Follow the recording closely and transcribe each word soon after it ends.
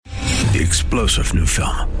The explosive new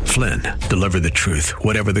film, Flynn, deliver the truth,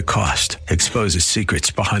 whatever the cost. Exposes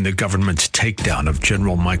secrets behind the government's takedown of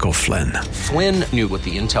General Michael Flynn. Flynn knew what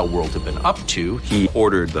the intel world had been up to. He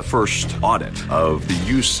ordered the first audit of the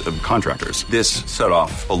use of contractors. This set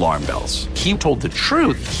off alarm bells. He told the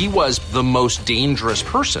truth. He was the most dangerous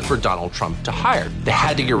person for Donald Trump to hire. They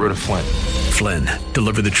had to get rid of Flynn. Flynn,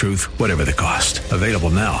 deliver the truth, whatever the cost. Available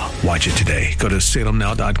now. Watch it today. Go to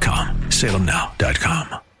salemnow.com.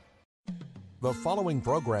 salemnow.com. The following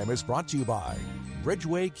program is brought to you by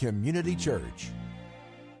Bridgeway Community Church.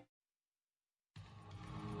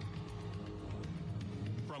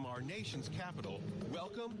 From our nation's capital,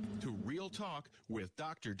 welcome to Real Talk with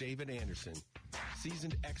Dr. David Anderson.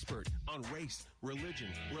 Seasoned expert on race, religion,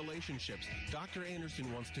 relationships, Dr.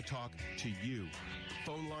 Anderson wants to talk to you.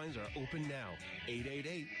 Phone lines are open now,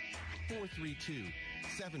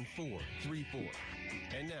 888-432-7434.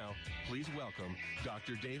 And now, please welcome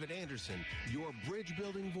Dr. David Anderson, your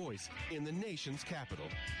bridge-building voice in the nation's capital.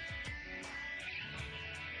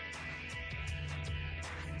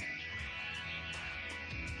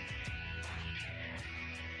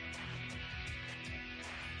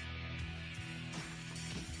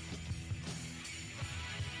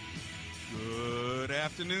 Good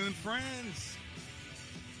afternoon, friends.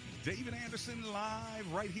 David Anderson live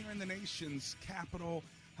right here in the nation's capital.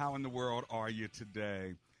 How in the world are you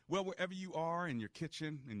today? Well, wherever you are, in your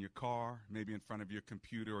kitchen, in your car, maybe in front of your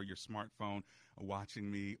computer or your smartphone, watching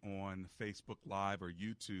me on Facebook Live or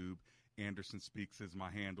YouTube, Anderson Speaks is my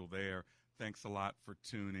handle there. Thanks a lot for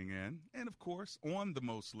tuning in. And, of course, on the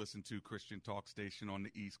most listened to Christian talk station on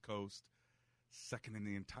the East Coast, second in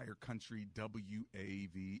the entire country,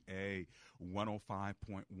 WAVA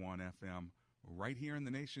 105.1 FM, right here in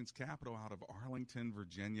the nation's capital out of Arlington,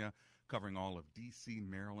 Virginia, covering all of D.C.,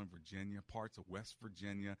 Maryland, Virginia, parts of West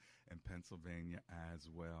Virginia, and Pennsylvania as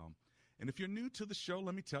well. And if you're new to the show,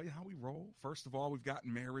 let me tell you how we roll. First of all, we've got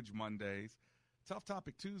Marriage Mondays, Tough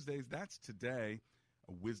Topic Tuesdays, that's today,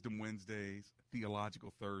 Wisdom Wednesdays,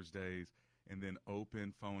 Theological Thursdays, and then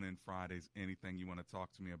Open Phone-In Fridays. Anything you want to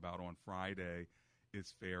talk to me about on Friday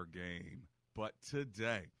is fair game. But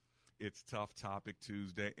today, it's Tough Topic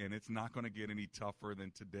Tuesday, and it's not going to get any tougher than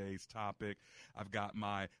today's topic. I've got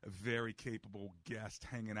my very capable guest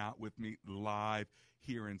hanging out with me live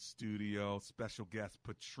here in studio, special guest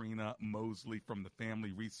Patrina Mosley from the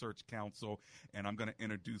Family Research Council, and I'm going to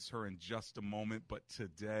introduce her in just a moment. But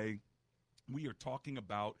today, we are talking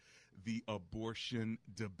about the abortion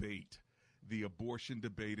debate. The abortion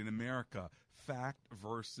debate in America, fact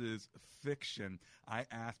versus fiction. I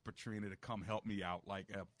asked Patrina to come help me out, like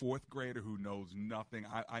a fourth grader who knows nothing.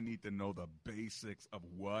 I need to know the basics of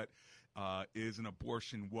what is an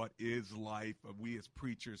abortion, what is life. We as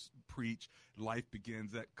preachers preach life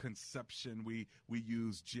begins at conception. We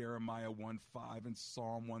use Jeremiah 1:5 and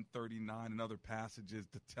Psalm 139 and other passages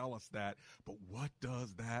to tell us that. But what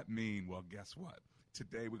does that mean? Well, guess what?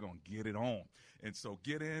 Today, we're going to get it on. And so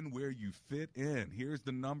get in where you fit in. Here's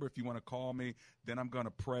the number if you want to call me. Then I'm going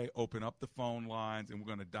to pray, open up the phone lines, and we're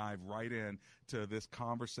going to dive right in to this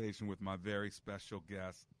conversation with my very special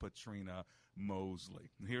guest, Patrina Mosley.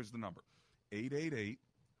 And here's the number, 888-432-7434.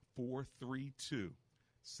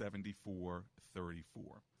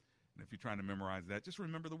 And if you're trying to memorize that, just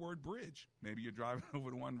remember the word bridge. Maybe you're driving over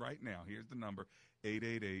to one right now. Here's the number,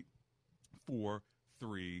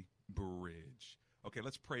 888-43-BRIDGE. Okay,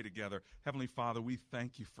 let's pray together. Heavenly Father, we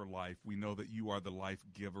thank you for life. We know that you are the life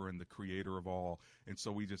giver and the creator of all. And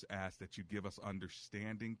so we just ask that you give us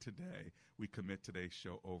understanding today. We commit today's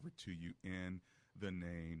show over to you in the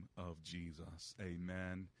name of Jesus.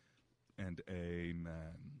 Amen and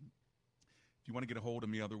amen. If you want to get a hold of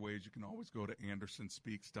me other ways, you can always go to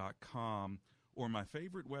AndersonSpeaks.com or my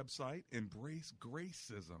favorite website,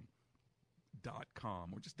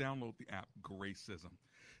 EmbraceGracism.com, or just download the app Gracism.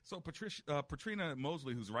 So Patrina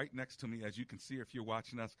Mosley, who's right next to me, as you can see if you're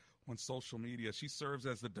watching us on social media, she serves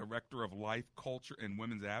as the Director of Life, Culture, and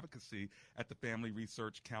Women's Advocacy at the Family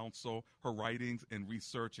Research Council. Her writings and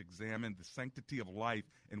research examine the sanctity of life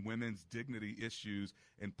and women's dignity issues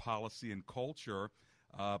in policy and culture.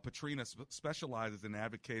 Patrina specializes in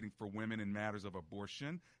advocating for women in matters of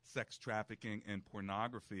abortion, sex trafficking, and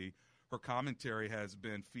pornography. Her commentary has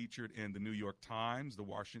been featured in the New York Times, the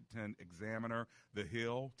Washington Examiner, The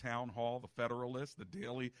Hill, Town Hall, The Federalist, The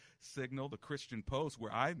Daily Signal, The Christian Post,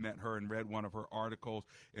 where I met her and read one of her articles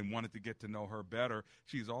and wanted to get to know her better.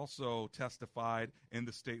 She's also testified in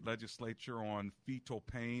the state legislature on fetal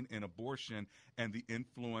pain and abortion and the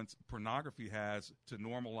influence pornography has to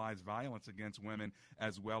normalize violence against women,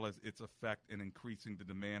 as well as its effect in increasing the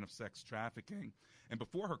demand of sex trafficking. And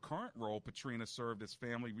before her current role, Patrina served as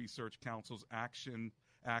Family Research Council's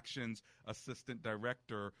Actions Assistant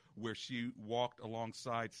Director, where she walked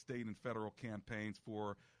alongside state and federal campaigns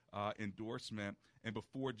for endorsement. And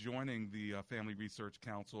before joining the Family Research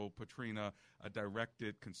Council, Patrina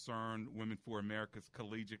directed Concerned Women for America's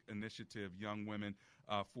collegiate initiative, Young Women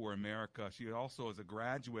for America. She also is a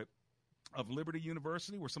graduate of Liberty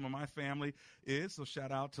University, where some of my family is. So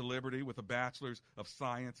shout out to Liberty, with a bachelor's of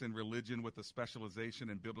science in religion with a specialization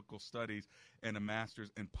in biblical studies and a master's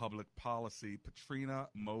in public policy. Patrina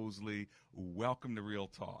Mosley, welcome to Real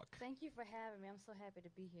Talk. Thank you for having me. I'm so happy to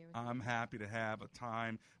be here with I'm happy to have a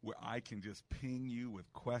time where I can just ping you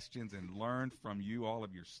with questions and learn from you, all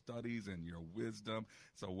of your studies and your wisdom.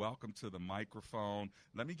 So welcome to the microphone.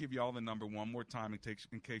 Let me give you all the number one more time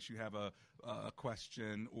in case you have a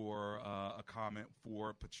question or a comment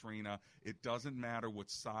for Patrina. It doesn't matter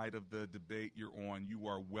what side of the debate you're on. You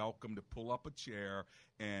are welcome to pull up a chair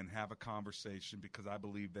and have a conversation, because I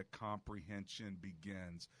believe that comprehension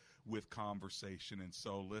begins with conversation. And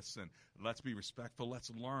so listen, let's be respectful.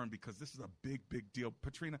 Let's learn, because this is a big, big deal.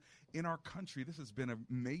 Patrina, in our country, this has been a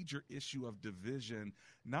major issue of division,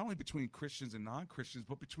 not only between Christians and non-Christians,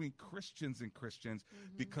 but between Christians and Christians,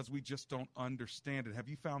 because we just don't understand it. Have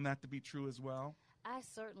you found that to be true as well? I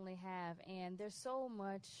certainly have, and there's so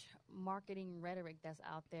much marketing rhetoric that's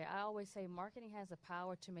out there. I always say marketing has the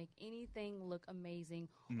power to make anything look amazing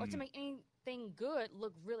or to make anything good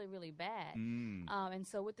look really, really bad. And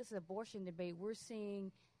so with this abortion debate, we're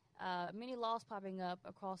seeing many laws popping up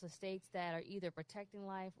across the states that are either protecting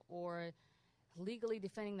life or legally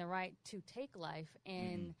defending the right to take life.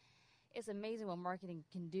 And it's amazing what marketing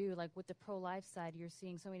can do. Like with the pro-life side, you're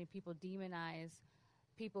seeing so many people demonize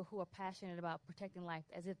people who are passionate about protecting life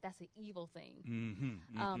as if that's an evil thing.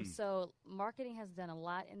 So marketing has done a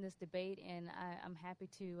lot in this debate, and I'm happy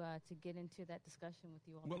to get into that discussion with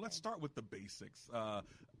you all. Well, let's start with the basics.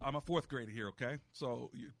 I'm a fourth grader here, okay?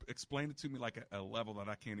 So you explain it to me like a level that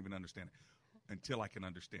I can't even understand it until I can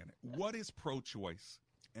understand it. What is pro-choice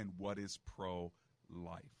and what is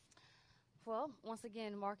pro-life? Well, once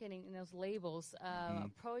again, marketing and those labels.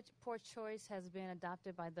 Pro-choice has been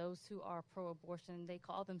adopted by those who are pro-abortion. They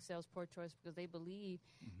call themselves pro-choice because they believe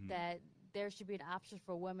that there should be an option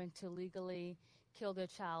for women to legally kill their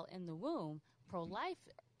child in the womb.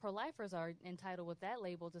 Pro-lifers are entitled with that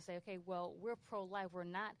label to say, okay, well, we're pro-life. We're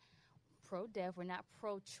not pro-death. We're not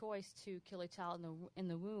pro-choice to kill a child in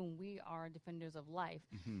the womb. We are defenders of life.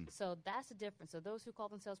 So that's the difference. So those who call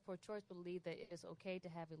themselves pro-choice believe that it is okay to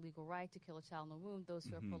have a legal right to kill a child in the womb. Those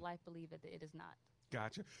who are pro-life believe that it is not.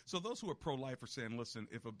 Gotcha. So those who are pro-life are saying, listen,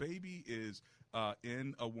 if a baby is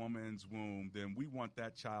in a woman's womb, then we want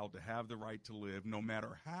that child to have the right to live no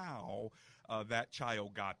matter how that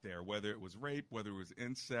child got there, whether it was rape, whether it was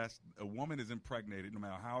incest. A woman is impregnated no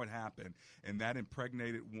matter how it happened, and that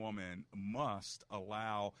impregnated woman must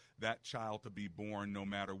allow that child to be born no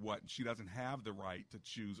matter what. She doesn't have the right to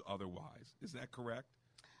choose otherwise. Is that correct?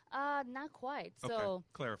 Not quite. Okay. So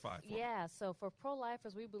Clarify for me. So for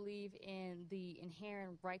pro-lifers, we believe in the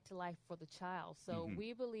inherent right to life for the child. So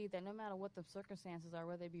we believe that no matter what the circumstances are,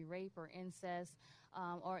 whether it be rape or incest,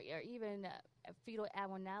 or even fetal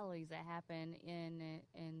abnormalities that happen in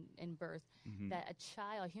birth, that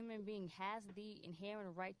a human being has the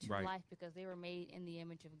inherent right to life because they were made in the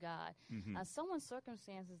image of God. Someone's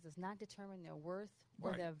circumstances does not determine their worth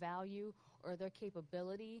or their value or their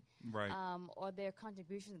capability or their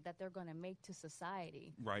contribution that they're going to make to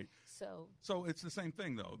society. Right. So it's the same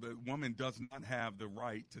thing, though. The woman does not have the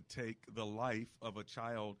right to take the life of a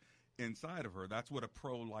child inside of her. That's what a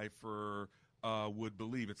pro-lifer would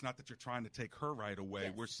believe. It's not that you're trying to take her right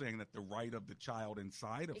away. We're saying that the right of the child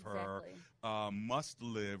inside of her must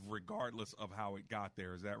live regardless of how it got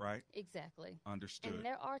there. Is that right? Exactly. Understood. And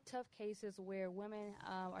there are tough cases where women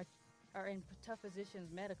are in tough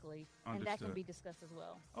positions medically, and that can be discussed as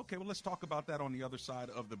well. Okay, well, let's talk about that on the other side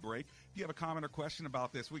of the break. If you have a comment or question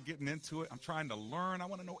about this, we're getting into it. I'm trying to learn. I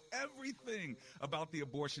want to know everything about the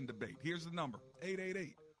abortion debate. Here's the number,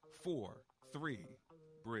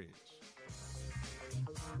 888-43-BRIDGE.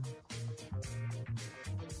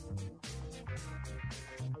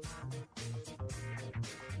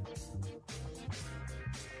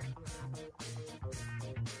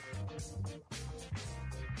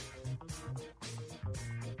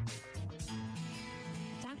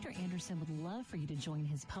 Dr. Anderson would love for you to join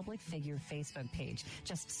his public figure Facebook page.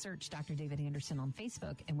 Just search Dr. David Anderson on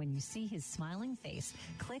Facebook, and when you see his smiling face,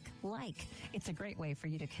 click like. It's a great way for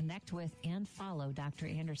you to connect with and follow Dr.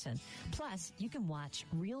 Anderson. Plus, you can watch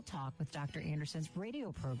Real Talk with Dr. Anderson's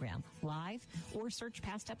radio program live or search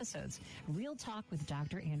past episodes. Real Talk with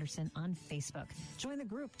Dr. Anderson on Facebook. Join the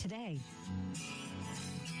group today.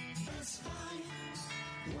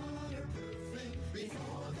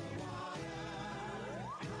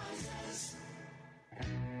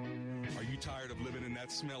 tired of living in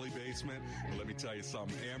that smelly basement? Well, let me tell you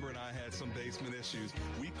something. Amber and I had some basement issues.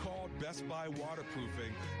 We called Best Buy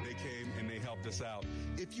Waterproofing. They came and they helped us out.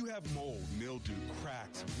 If you have mold, mildew,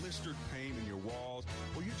 cracks, blistered paint in your walls,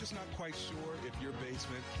 or you're just not quite sure if your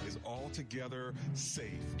basement is altogether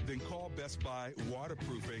safe, then call Best Buy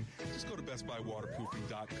Waterproofing. Just go to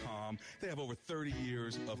bestbuywaterproofing.com. They have over 30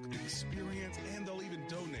 years of experience, and they'll even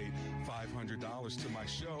donate $500 to my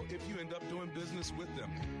show if you end up doing business with them.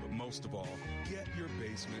 But most of all, get your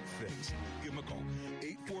basement fixed. Give them a call,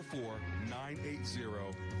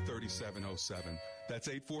 844-980-3707. That's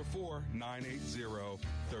 844-980-3707.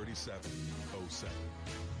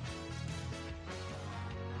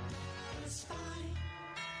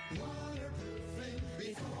 Waterproofing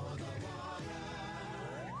before the water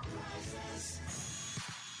rises.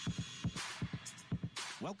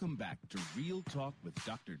 Welcome back to Real Talk with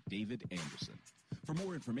Dr. David Anderson. For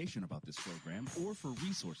more information about this program or for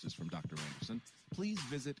resources from Dr. Anderson, please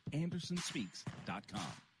visit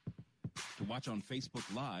AndersonSpeaks.com. To watch on Facebook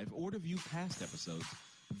Live or to view past episodes,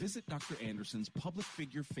 visit Dr. Anderson's public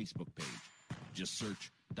figure Facebook page. Just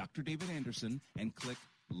search Dr. David Anderson and click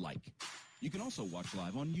like. You can also watch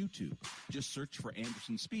live on YouTube. Just search for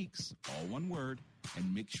Anderson Speaks, all one word,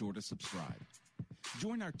 and make sure to subscribe.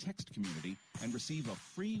 Join our text community and receive a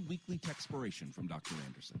free weekly textpiration from Dr.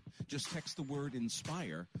 Anderson. Just text the word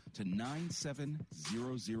INSPIRE to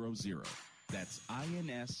 97000. That's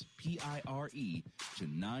INSPIRE to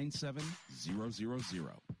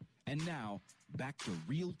 97000. And now, back to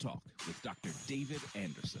Real Talk with Dr. David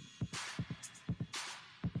Anderson.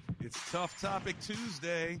 It's Tough Topic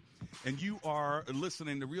Tuesday, and you are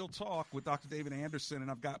listening to Real Talk with Dr. David Anderson,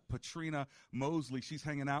 and I've got Patrina Mosley. She's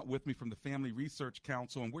hanging out with me from the Family Research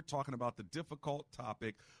Council, and we're talking about the difficult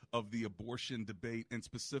topic of the abortion debate, and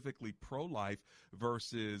specifically pro-life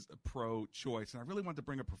versus pro-choice. And I really wanted to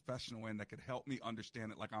bring a professional in that could help me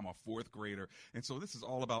understand it like I'm a fourth grader. And so this is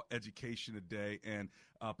all about education today, and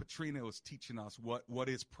Patrina was teaching us what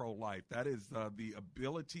is pro-life. That is the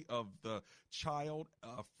ability of the child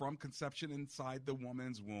from conception inside the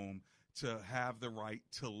woman's womb to have the right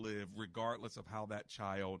to live regardless of how that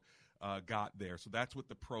child got there. So that's what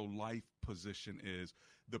the pro-life position is.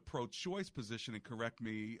 The pro-choice position, and correct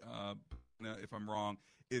me if I'm wrong,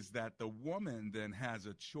 is that the woman then has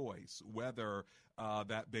a choice whether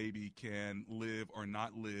that baby can live or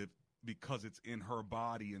not live because it's in her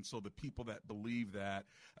body. And so the people that believe that,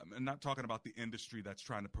 I'm not talking about the industry that's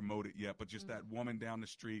trying to promote it yet, but just that woman down the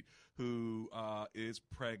street who is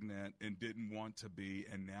pregnant and didn't want to be,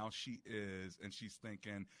 and now she is, and she's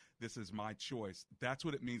thinking, this is my choice. That's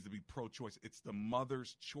what it means to be pro-choice. It's the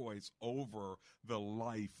mother's choice over the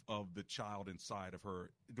life of the child inside of her.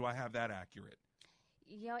 Do I have that accurate?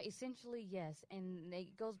 Yeah, essentially, yes. And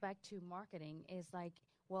it goes back to marketing. It's like,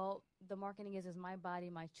 well, the marketing is my body,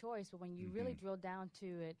 my choice. But when you really drill down to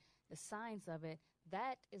it, the science of it,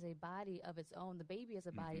 that is a body of its own. The baby is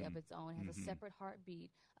a body of its own. It has a separate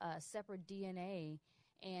heartbeat, separate DNA.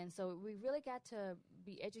 And so we really got to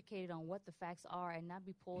be educated on what the facts are and not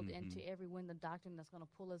be pulled into every wind of doctrine that's going to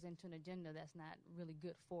pull us into an agenda that's not really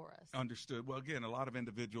good for us. Understood. Well, again, a lot of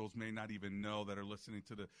individuals may not even know that are listening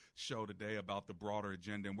to the show today about the broader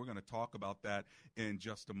agenda, and we're going to talk about that in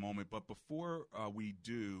just a moment. But before we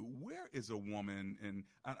do, where is a woman, and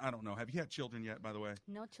I don't know, have you had children yet, by the way?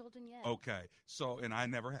 No children yet. Okay. So, and I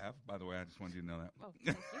never have, by the way. I just wanted you to know that. Oh,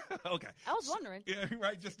 thank you. Okay. I was wondering. Yeah,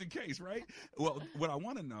 right, just in case, right? Well, what I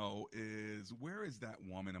want to know is, where is that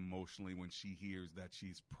woman emotionally when she hears that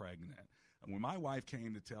she's pregnant? And when my wife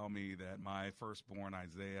came to tell me that my firstborn,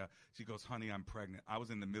 Isaiah, she goes, honey, I'm pregnant. I was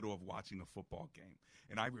in the middle of watching a football game.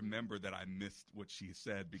 And I remember that I missed what she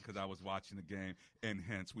said because I was watching the game. And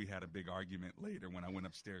hence, we had a big argument later when I went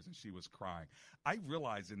upstairs and she was crying. I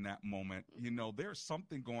realized in that moment, you know, there's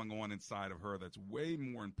something going on inside of her that's way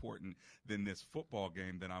more important than this football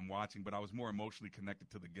game that I'm watching. But I was more emotionally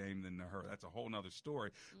connected to the game than to her. That's a whole nother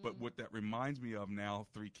story. But what that reminds me of now,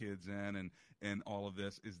 3 kids in and all of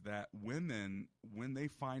this, is that women, when they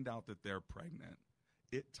find out that they're pregnant,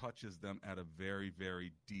 it touches them at a very,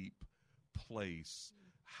 very deep place.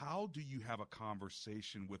 How do you have a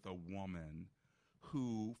conversation with a woman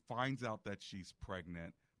who finds out that she's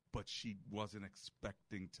pregnant, but she wasn't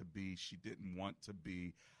expecting to be, she didn't want to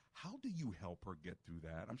be? How do you help her get through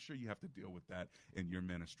that? I'm sure you have to deal with that in your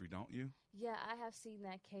ministry, don't you? Yeah, I have seen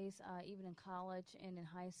that case even in college and in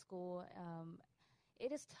high school.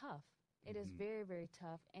 It is tough. It is very, very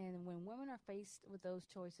tough. And when women are faced with those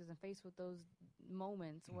choices and faced with those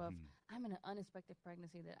moments of, I'm in an unexpected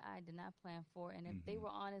pregnancy that I did not plan for, and if they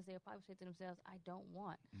were honest, they would probably say to themselves, I don't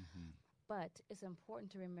want. But it's important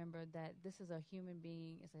to remember that this is a human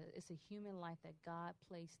being. It's a human life that God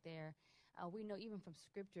placed there. We know even from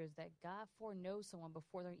scriptures that God foreknows someone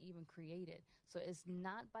before they're even created. So it's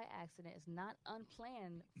not by accident. It's not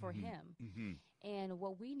unplanned for him. And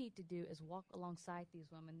what we need to do is walk alongside these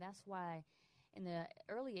women. That's why in the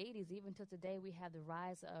early 80s, even to today, we have the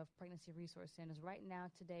rise of pregnancy resource centers. Right now,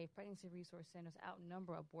 today, pregnancy resource centers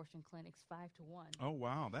outnumber abortion clinics 5-1. Oh,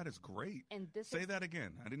 wow. That is great. And Say that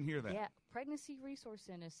again. I didn't hear that. Yeah. Pregnancy resource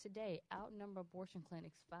centers today outnumber abortion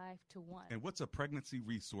clinics 5-1. And what's a pregnancy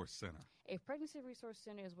resource center? A pregnancy resource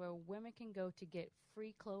center is where women can go to get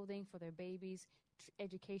free clothing for their babies,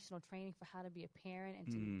 educational training for how to be a parent, and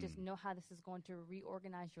to just know how this is going to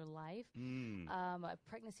reorganize your life. A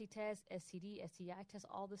pregnancy test, STD, STI test,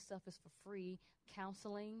 all this stuff is for free.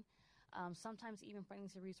 Counseling. Sometimes even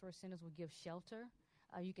pregnancy resource centers will give shelter.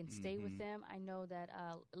 You can stay with them. I know that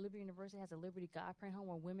Liberty University has a Liberty Godparent home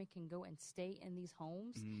where women can go and stay in these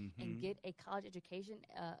homes and get a college education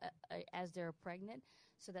as they're pregnant,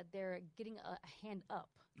 so that they're getting a hand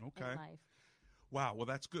up in life. Wow, well,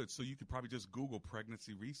 that's good. So you could probably just Google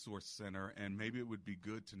Pregnancy Resource Center, and maybe it would be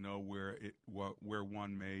good to know where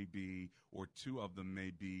one may be or two of them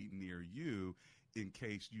may be near you, in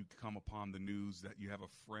case you come upon the news that you have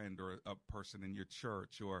a friend or a person in your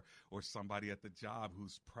church or somebody at the job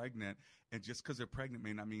who's pregnant. And just because they're pregnant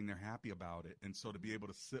may not mean they're happy about it. And so to be able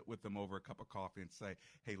to sit with them over a cup of coffee and say,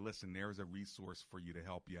 hey, listen, there's a resource for you to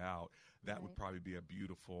help you out, that would probably be a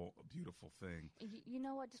beautiful, beautiful thing. You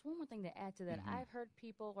know what? Just one more thing to add to that. I've heard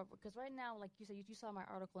people, because right now, like you said, you saw my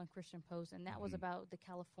article in Christian Post, and that was about the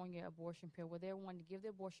California abortion pill, where they wanted to give the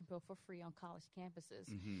abortion pill for free on college campuses.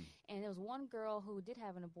 And there was one girl who did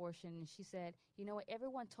have an abortion, and she said, you know what,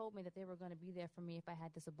 everyone told me that they were going to be there for me if I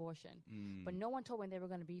had this abortion. But no one told me they were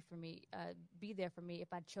going to be there for me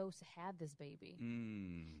if I chose to have this baby.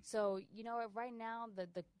 So, you know, right now,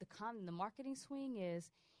 the marketing swing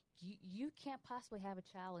is you can't possibly have a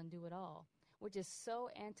child and do it all, which is so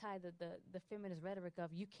anti the feminist rhetoric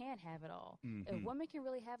of you can't have it all. If women can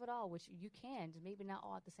really have it all, which you can, just maybe not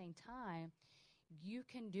all at the same time, you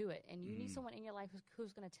can do it. And you need someone in your life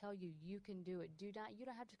who's going to tell you you can do it. You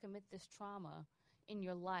don't have to commit this trauma in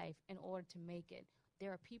your life in order to make it.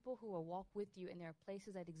 There are people who will walk with you, and there are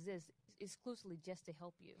places that exist exclusively just to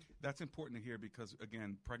help you. That's important to hear because,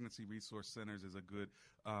 again, Pregnancy Resource Centers is a good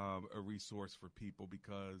a resource for people,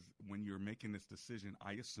 because when you're making this decision,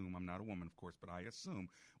 I assume, I'm not a woman, of course, but I assume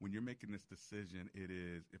when you're making this decision, it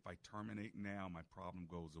is, if I terminate now, my problem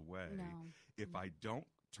goes away. No. If I don't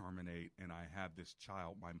terminate and I have this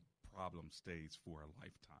child, my problem stays for a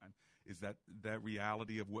lifetime. Is that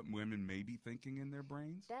reality of what women may be thinking in their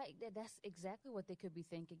brains? That's exactly what they could be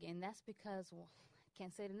thinking, and that's because, well, I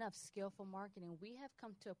can't say it enough, skillful marketing. We have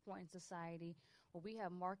come to a point in society where we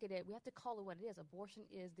have marketed, we have to call it what it is. Abortion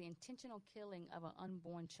is the intentional killing of an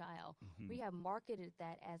unborn child. We have marketed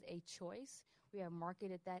that as a choice. We have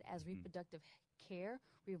marketed that as reproductive care.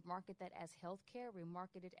 We've marketed that as health care. We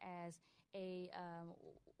marketed as a,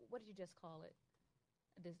 what did you just call it?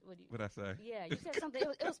 What did I say? Yeah, you said something.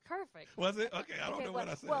 It was perfect. Was it? Okay, I don't know what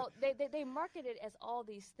I said. Well, they market it as all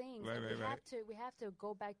these things. Right. We have to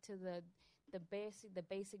go back to the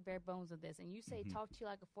basic bare bones of this. And you say talk to you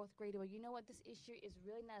like a fourth grader. Well, you know what? This issue is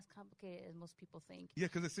really not as complicated as most people think. Yeah,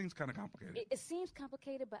 because it seems kind of complicated. It seems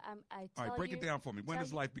complicated, but I tell you. All right, break it down for me. When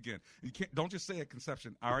does life begin? You don't just say at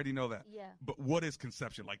conception. I already know that. Yeah. But what is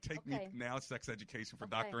conception? Like, take me now, sex education for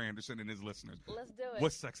Dr. Anderson and his listeners. Let's do it.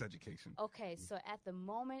 What's sex education? Okay, so at the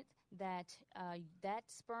moment that that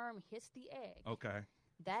sperm hits the egg. Okay.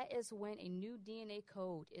 That is when a new DNA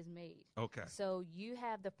code is made. Okay. So you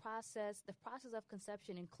have the process of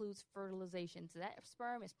conception includes fertilization. So that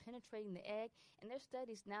sperm is penetrating the egg, and there's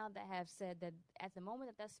studies now that have said that at the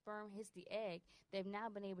moment that sperm hits the egg, they've now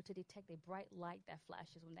been able to detect a bright light that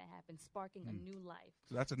flashes when that happens, sparking a new life.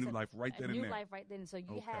 So that's a new life right then and there. A new life right then. So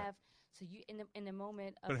you have, in the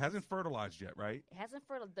moment of. But it hasn't fertilized yet, right? It hasn't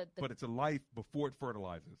fertilized. But it's a life before it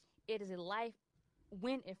fertilizes. It is a life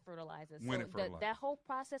when it fertilizes. That whole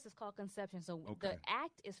process is called conception. So the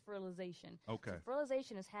act is fertilization. Okay. So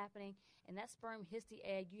fertilization is happening, and that sperm hits the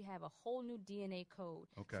egg. You have a whole new DNA code.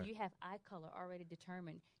 Okay. So you have eye color already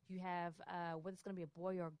determined. You have whether it's going to be a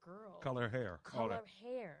boy or a girl. Color of hair.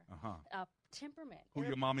 Hair. Temperament. Who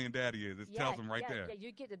your mommy and daddy is. It tells them right there. Yeah,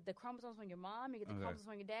 you get the chromosomes from your mom, you get the chromosomes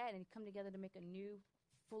from your dad, and you come together to make a new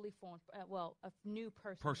fully formed, a new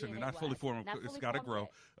person. And not fully formed. It's got to grow.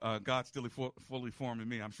 God's still fully forming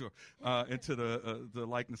me, I'm sure, into the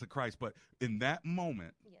likeness of Christ. But in that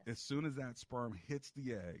moment, as soon as that sperm hits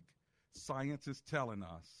the egg, science is telling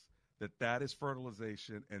us that is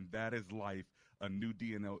fertilization and that is life a new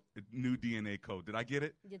DNA code. Did I get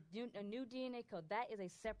it? A new DNA code. That is a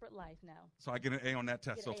separate life now. So I get an A on that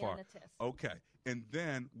test so far. On the test. Okay. And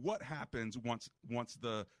then what happens once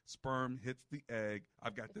the sperm hits the egg?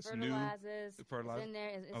 I've got this new fertilizes. It's in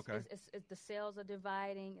there. It's the cells are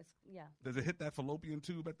dividing. Does it hit that fallopian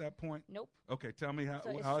tube at that point? Nope. Okay. Tell me how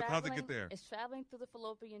does it get there? It's traveling through the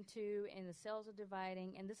fallopian tube, and the cells are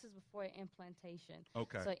dividing. And this is before implantation.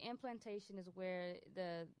 Okay. So implantation is where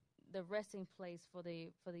the resting place for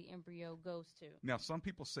the embryo goes to. Now, some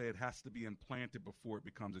people say it has to be implanted before it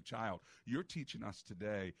becomes a child. You're teaching us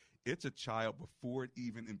today it's a child before it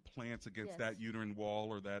even implants against that uterine wall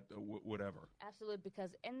or that whatever. Absolutely,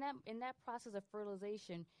 because in that process of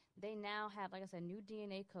fertilization, they now have, like I said, new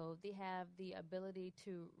DNA code. They have the ability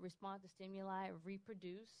to respond to stimuli,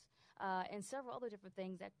 reproduce, and several other different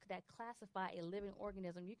things that classify a living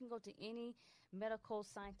organism. You can go to any medical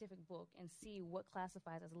scientific book and see what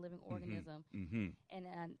classifies as a living organism, and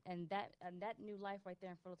that new life right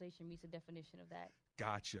there in fertilization meets the definition of that.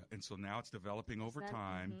 Gotcha. And so now it's developing over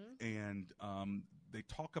time, and they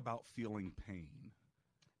talk about feeling pain.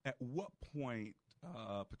 At what point,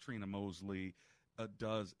 Patrina Mosley,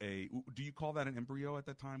 do you call that an embryo at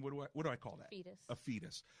that time? What do I call that? Fetus. A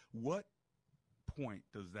fetus. What point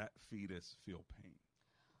does that fetus feel pain?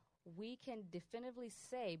 We can definitively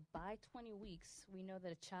say by 20 weeks, we know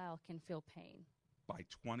that a child can feel pain. By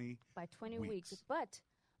 20 weeks. But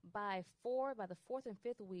by the fourth and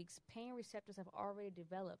fifth weeks, pain receptors have already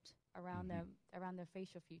developed around their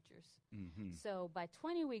facial features. So by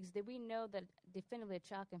 20 weeks, we know that definitively a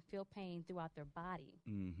child can feel pain throughout their body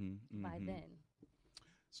by then.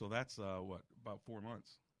 So that's about 4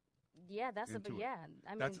 months. Yeah, that's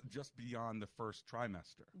that's just beyond the first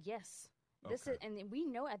trimester. Yes. Okay. And we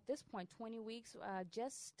know at this point, 20 weeks,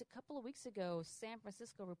 just a couple of weeks ago, San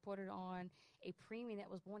Francisco reported on a preemie that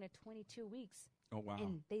was born at 22 weeks. Oh, wow.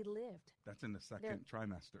 And they lived. That's in the second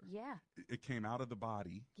trimester. Yeah. It came out of the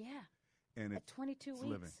body. Yeah. And at 22 weeks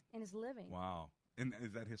living. And is living. Wow. And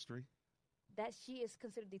is that history? That she is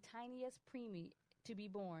considered the tiniest preemie to be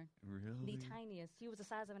born. Really? The tiniest. She was the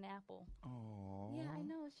size of an apple. Oh. Yeah, I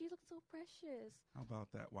know. She looks so precious. How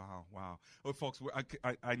about that? Wow. Well, folks,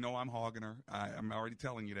 I know I'm hogging her. I'm already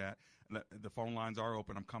telling you that. The phone lines are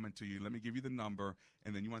open. I'm coming to you. Let me give you the number,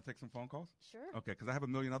 and then you want to take some phone calls? Sure. Okay, because I have a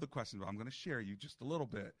million other questions, but I'm going to share you just a little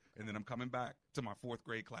bit, and then I'm coming back to my fourth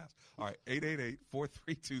grade class. All right,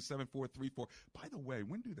 888-432-7434. By the way,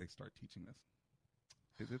 when do they start teaching this?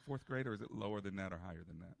 Is it fourth grade, or is it lower than that or higher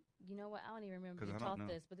than that? You know what? I don't even remember you taught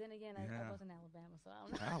this. But then again, I was in Alabama, so I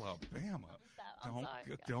don't know. Alabama? I'm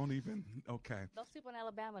sorry. Don't even. Okay. Those people in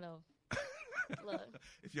Alabama, though. Look.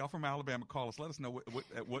 If y'all from Alabama, call us. Let us know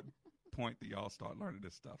at what point do y'all start learning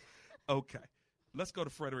this stuff. Okay. Let's go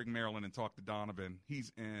to Frederick, Maryland, and talk to Donovan.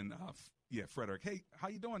 He's in, Frederick. Hey, how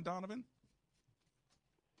you doing, Donovan?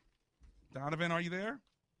 Donovan, are you there?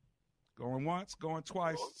 Going once, going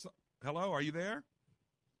twice. Hello, are you there?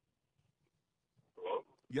 Hello?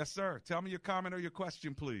 Yes, sir. Tell me your comment or your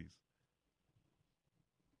question, please.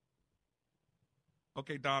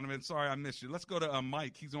 Okay, Donovan, sorry I missed you. Let's go to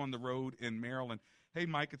Mike. He's on the road in Maryland. Hey,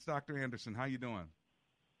 Mike, it's Dr. Anderson. How you doing?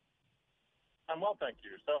 I'm well, thank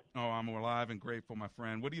you. Yourself? Oh, I'm alive and grateful, my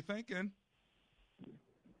friend. What are you thinking?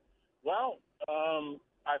 Well,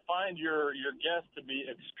 I find your guest to be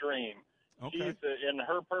extreme. Okay. She's in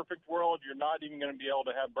her perfect world, you're not even going to be able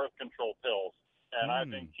to have birth control pills. And I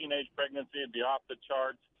think teenage pregnancy would be off the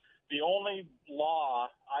charts. The only law,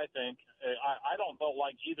 I think, I don't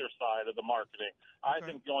like either side of the marketing. Okay. I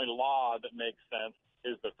think the only law that makes sense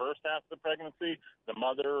is the first half of the pregnancy.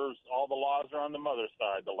 All the laws are on the mother's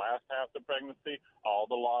side. The last half of the pregnancy, all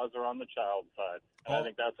the laws are on the child's side. And I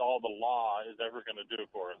think that's all the law is ever going to do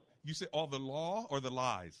for us. You say all the law or the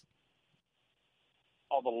lies?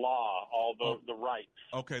 All the law, all the rights.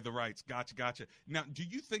 Okay, the rights. Gotcha. Now, do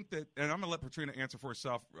you think that, and I'm going to let Patrina answer for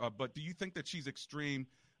herself, but do you think that she's extreme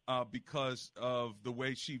because of the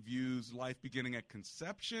way she views life beginning at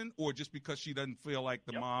conception, or just because she doesn't feel like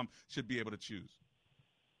the mom should be able to choose?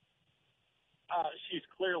 She's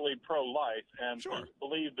clearly pro-life and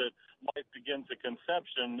believes that life begins at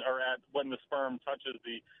conception or when the sperm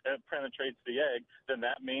penetrates the egg, then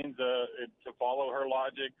that means to follow her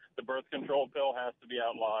logic, the birth control pill has to be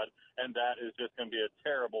outlawed, and that is just going to be a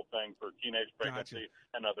terrible thing for teenage pregnancy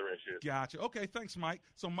and other issues. Gotcha. Okay, thanks, Mike.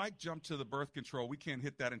 So Mike jumped to the birth control. We can't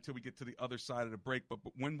hit that until we get to the other side of the break, but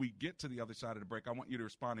when we get to the other side of the break, I want you to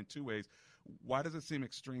respond in two ways. Why does it seem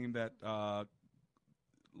extreme that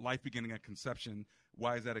life beginning at conception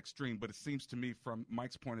why is that extreme? But it seems to me, from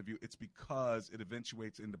Mike's point of view, it's because it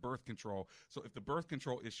eventuates into birth control. So if the birth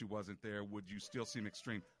control issue wasn't there, would you still seem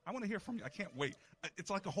extreme? I want to hear from you. I can't wait. It's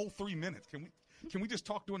like a whole 3 minutes. Can we just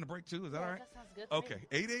talk during the break, too? Is that all right? That sounds good. Okay,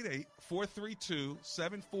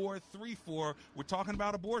 888-432-7434. We're talking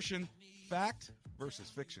about abortion, fact versus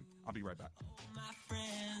fiction. I'll be right back.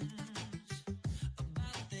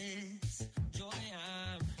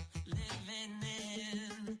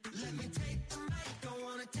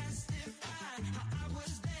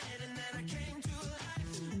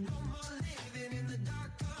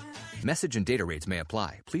 Message and data rates may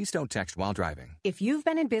apply. Please don't text while driving. If you've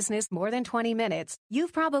been in business more than 20 minutes,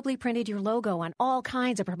 you've probably printed your logo on all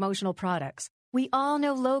kinds of promotional products. We all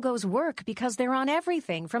know logos work because they're on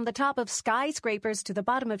everything from the top of skyscrapers to the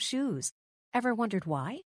bottom of shoes. Ever wondered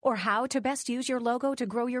why? Or how to best use your logo to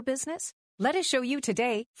grow your business? Let us show you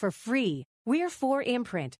today for free. We're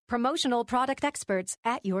 4imprint, promotional product experts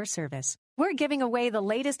at your service. We're giving away the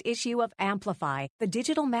latest issue of Amplify, the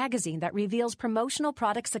digital magazine that reveals promotional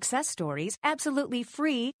product success stories absolutely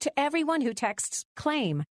free to everyone who texts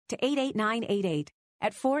CLAIM to 88988.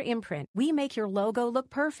 At 4imprint, we make your logo look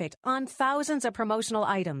perfect on thousands of promotional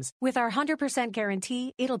items. With our 100%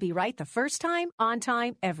 guarantee, it'll be right the first time, on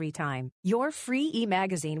time, every time. Your free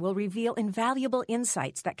e-magazine will reveal invaluable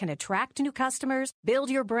insights that can attract new customers, build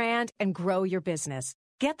your brand, and grow your business.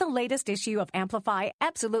 Get the latest issue of Amplify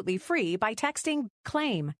absolutely free by texting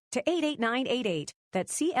CLAIM to 88988.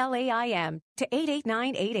 That's CLAIM to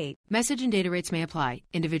 88988. Message and data rates may apply.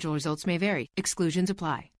 Individual results may vary. Exclusions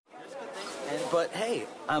apply. But hey,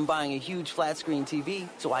 I'm buying a huge flat screen TV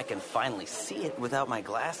so I can finally see it without my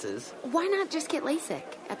glasses. Why not just get LASIK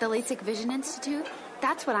at the LASIK Vision Institute?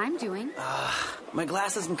 That's what I'm doing. My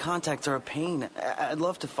glasses and contacts are a pain. I'd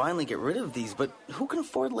love to finally get rid of these, but who can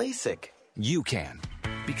afford LASIK? You can.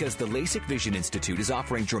 Because the LASIK Vision Institute is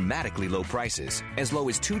offering dramatically low prices, as low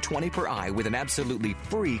as $220 per eye with an absolutely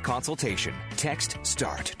free consultation. Text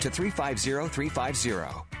START to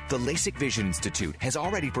 350350. The LASIK Vision Institute has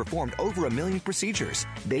already performed over 1 million procedures.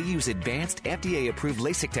 They use advanced FDA-approved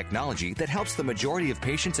LASIK technology that helps the majority of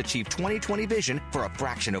patients achieve 20/20 vision for a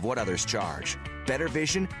fraction of what others charge. Better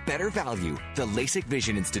vision, better value. The LASIK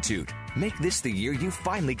Vision Institute. Make this the year you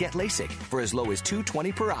finally get LASIK for as low as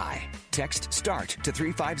 $220 per eye. Text START to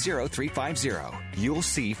 350350. You'll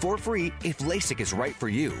see for free if LASIK is right for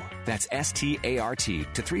you. That's START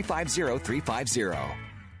to 350350.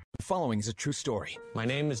 The following is a true story. My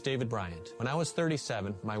name is David Bryant. When I was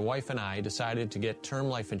 37, my wife and I decided to get term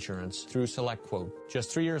life insurance through SelectQuote.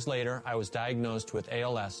 Just 3 years later, I was diagnosed with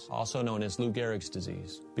ALS, also known as Lou Gehrig's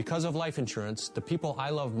disease. Because of life insurance, the people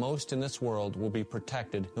I love most in this world will be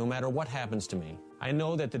protected no matter what happens to me. I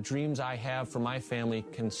know that the dreams I have for my family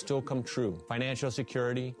can still come true. Financial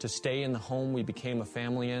security, to stay in the home we became a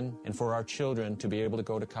family in, and for our children to be able to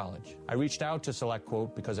go to college. I reached out to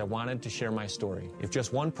SelectQuote because I wanted to share my story. If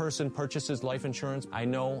just one person purchases life insurance, I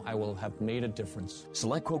know I will have made a difference.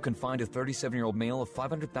 SelectQuote can find a 37-year-old male a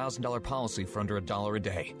 $500,000 policy for under $1 a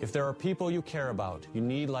day. If there are people you care about, you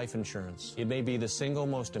need life insurance. It may be the single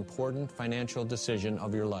most important financial decision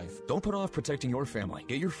of your life. Don't put off protecting your family.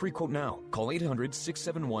 Get your free quote now. Call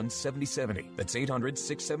 800-671-7070. That's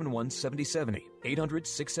 800-671-7070.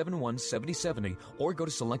 800-671-7070. Or go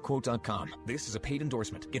to SelectQuote.com. This is a paid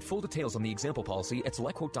endorsement. Get full details on the example policy at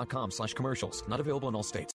SelectQuote.com/commercials. Not available in all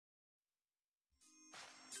states.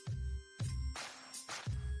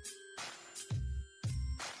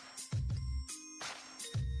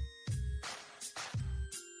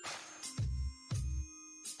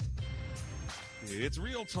 It's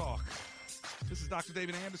Real Talk. This is Dr.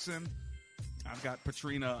 David Anderson. I've got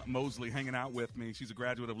Patrina Mosley hanging out with me. She's a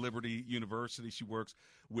graduate of Liberty University. She works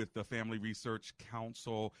with the Family Research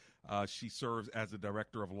Council. She serves as the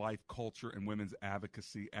Director of Life, Culture, and Women's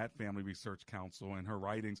Advocacy at Family Research Council, and her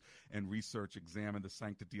writings and research examine the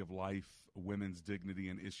sanctity of life, women's dignity,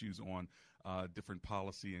 and issues on different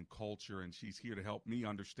policy and culture, and she's here to help me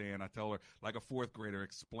understand. I tell her, like a fourth grader,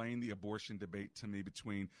 explain the abortion debate to me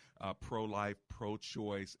between pro-life,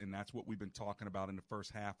 pro-choice, and that's what we've been talking about in the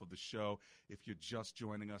first half of the show. If you're just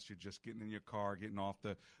joining us, you're just getting in your car, getting off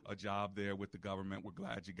a job there with the government, we're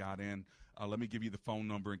glad you got in. Let me give you the phone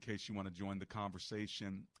number in case you want to join the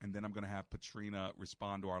conversation, and then I'm going to have Patrina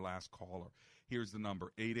respond to our last caller. Here's the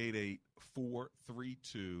number,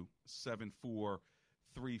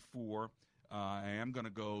 888-432-7434. I am going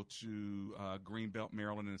to go to Greenbelt,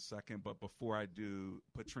 Maryland in a second. But before I do,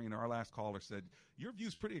 Patrina, our last caller said, your view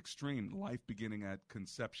is pretty extreme, life beginning at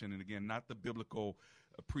conception. And again, not the biblical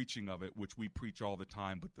preaching of it, which we preach all the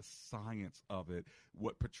time, but the science of it.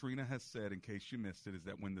 What Patrina has said, in case you missed it, is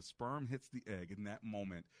that when the sperm hits the egg in that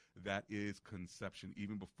moment, that is conception,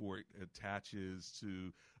 even before it attaches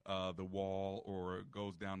to the wall or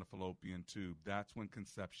goes down the fallopian tube. That's when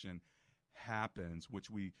conception happens,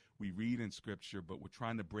 which we read in Scripture, but we're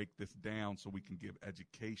trying to break this down so we can give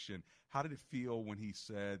education. How did it feel when he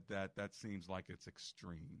said that seems like it's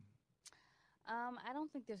extreme? I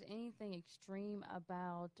don't think there's anything extreme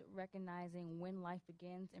about recognizing when life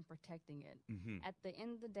begins and protecting it. Mm-hmm. At the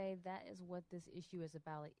end of the day, that is what this issue is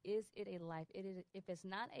about. Like, is it a life? If it's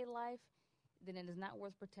not a life, then it is not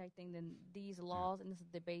worth protecting. Then these laws and this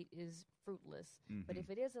debate is fruitless. Mm-hmm. But if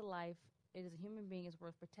it is a life, it is a human being is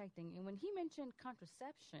worth protecting. And when he mentioned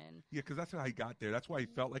contraception, Yeah, because that's how he got there. That's why he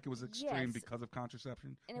felt like it was extreme, yes, because of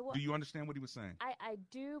contraception. And it Do you understand what he was saying? I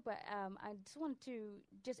do, but I just wanted to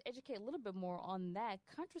just educate a little bit more on that.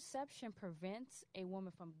 Contraception prevents a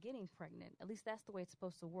woman from getting pregnant. At least that's the way it's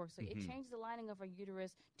supposed to work. So it changes the lining of her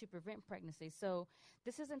uterus to prevent pregnancy. So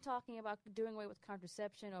this isn't talking about doing away with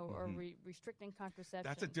contraception or restricting contraception.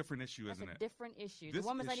 That's a different issue, isn't it? That's a different issue. This the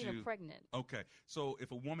woman's issue, not even pregnant. Okay, so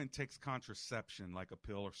if a woman takes contraception, like a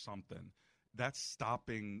pill or something, that's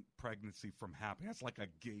stopping pregnancy from happening. That's like a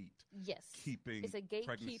gate. Yes. Keeping it's a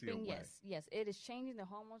pregnancy gatekeeping, away. yes. It is changing the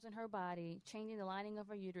hormones in her body, changing the lining of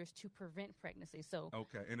her uterus to prevent pregnancy. So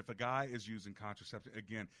Okay, and if a guy is using contraception,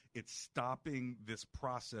 again, it's stopping this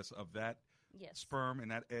process of that yes. sperm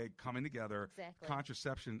and that egg coming together. Exactly.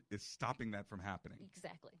 Contraception is stopping that from happening.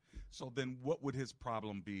 Exactly. So then what would his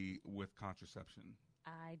problem be with contraception?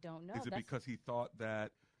 I don't know. Is it because he thought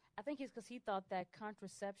that I think it's because he thought that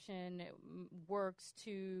contraception works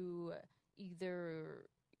to either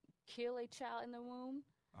kill a child in the womb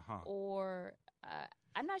or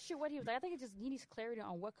I'm not sure what he was like. I think he needs clarity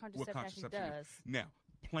on what contraception actually does. Now,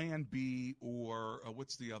 Plan B or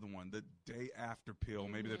what's the other one? The day after pill.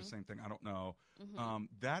 Maybe they're the same thing. I don't know.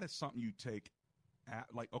 That is something you take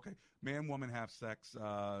okay, man, woman have sex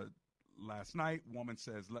last night. Woman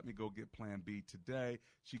says, let me go get Plan B today.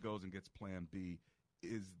 She goes and gets Plan B.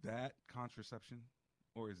 Is that contraception,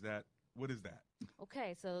 or what is that?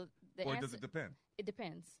 Okay, so or does it depend? It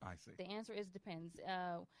depends. I see. The answer is depends.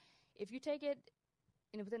 If you take it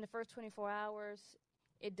within the first 24 hours,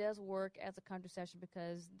 it does work as a contraception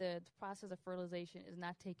because the process of fertilization is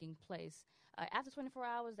not taking place. After 24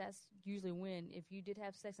 hours, that's usually when, if you did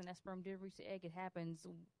have sex and that sperm did reach the egg, it happens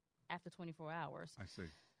after 24 hours. I see.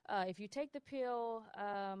 If you take the pill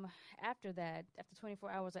after that, after 24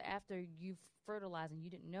 hours or after you've fertilized and you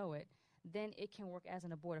didn't know it, then it can work as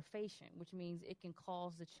an abortifacient, which means it can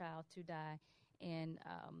cause the child to die and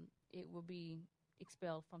it will be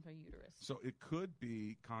expelled from her uterus. So it could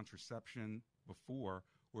be contraception before,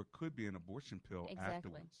 or it could be an abortion pill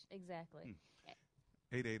afterwards. Exactly.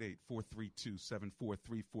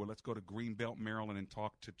 888-432-7434. Let's go to Greenbelt, Maryland, and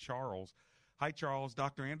talk to Charles. Hi, Charles.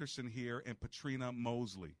 Dr. Anderson here and Patrina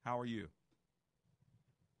Mosley. How are you?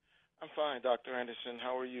 I'm fine, Dr. Anderson.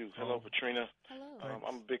 How are you? Hello, Patrina. Hello.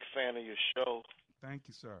 I'm a big fan of your show. Thank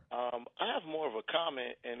you, sir. I have more of a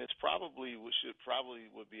comment, and it's probably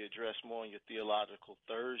would be addressed more in your Theological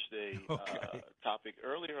Thursday topic.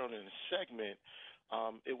 Earlier on in the segment,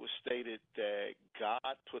 it was stated that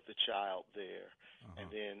God put the child there.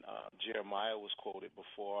 And then Jeremiah was quoted,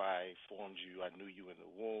 before I formed you, I knew you in the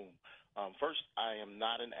womb. First, I am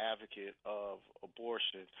not an advocate of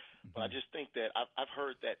abortion, but I just think that I've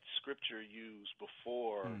heard that scripture used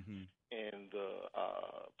before in the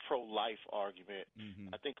pro-life argument.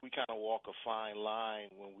 I think we kind of walk a fine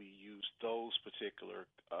line when we use those particular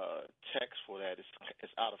texts for that.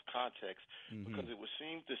 It's out of context because it would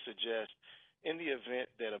seem to suggest in the event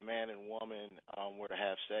that a man and woman were to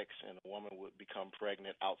have sex and a woman would become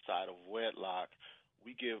pregnant outside of wedlock,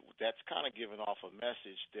 that's kind of giving off a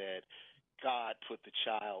message that God put the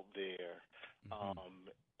child there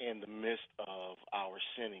in the midst of our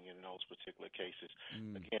sinning in those particular cases.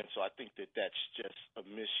 Again, so I think that that's just a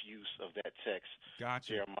misuse of that text.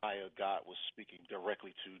 Gotcha. Jeremiah, God was speaking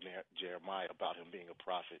directly to Jeremiah about him being a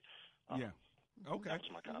prophet. Okay. That was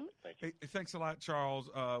my comment. Thank you. Hey, thanks a lot, Charles.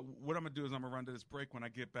 What I'm going to do is I'm going to run to this break. When I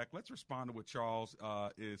get back, let's respond to what Charles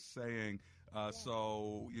is saying.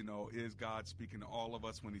 So, is God speaking to all of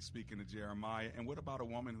us when he's speaking to Jeremiah? And what about a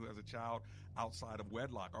woman who has a child outside of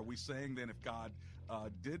wedlock? Are we saying then if God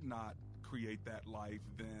did not create that life,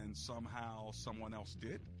 then somehow someone else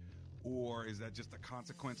did? Or is that just a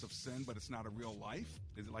consequence of sin, but it's not a real life?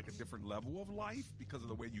 Is it like a different level of life because of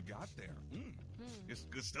the way you got there? It's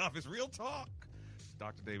good stuff. It's Real Talk.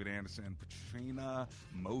 Dr. David Anderson and Patrina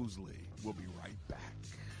Mosley. We'll be right back.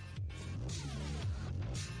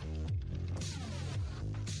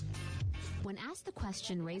 When asked the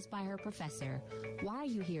question raised by her professor, why are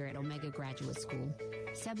you here at Omega Graduate School?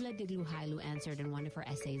 Sebla Digluhailu answered in one of her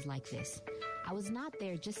essays like this: I was not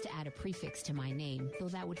there just to add a prefix to my name, though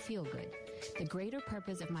that would feel good. The greater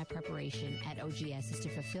purpose of my preparation at OGS is to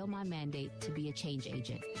fulfill my mandate to be a change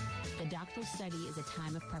agent. The doctoral study is a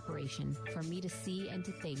time of preparation for me to see and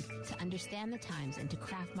to think, to understand the times, and to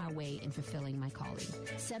craft my way in fulfilling my calling.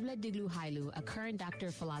 Sebla Digluhailu, a current Doctor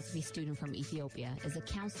of Philosophy student from Ethiopia, is a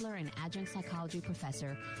counselor and adjunct psychology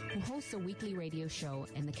professor who hosts a weekly radio show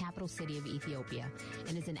in the capital city of Ethiopia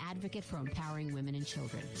and is an advocate for empowering women and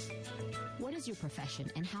children. What is your profession,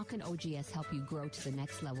 and how can OGS help you grow to the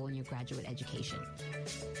next level in your graduate education?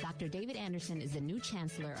 Dr. David Anderson is the new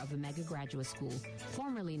chancellor of Omega Graduate School,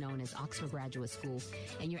 formerly known as Oxford Graduate School,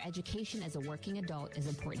 and your education as a working adult is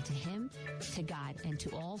important to him, to God, and to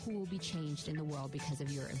all who will be changed in the world because of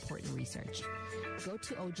your important research. Go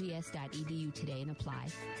to ogs.edu today and apply,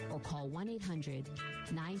 or call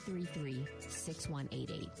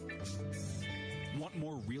 1-800-933-6188. Want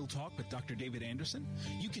more Real Talk with Dr. David Anderson?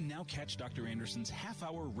 You can now catch Dr. Anderson's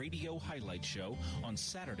half-hour radio highlight show on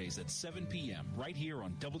Saturdays at 7 p.m. right here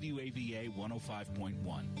on WAVA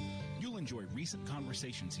 105.1. You'll enjoy recent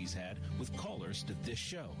conversations he's had with callers to this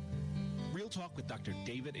show. Real Talk with Dr.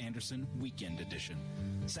 David Anderson, Weekend Edition.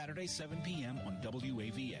 Saturday, 7 p.m. on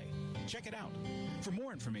WAVA. Check it out. For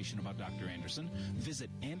more information about Dr. Anderson, visit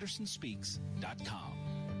AndersonSpeaks.com.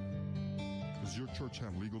 Does your church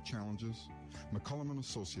have legal challenges? McCullum &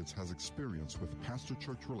 Associates has experience with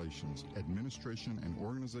pastor-church relations, administration and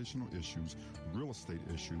organizational issues, real estate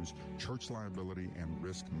issues, church liability, and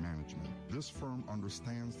risk management. This firm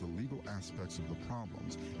understands the legal aspects of the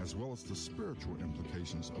problems as well as the spiritual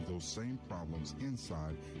implications of those same problems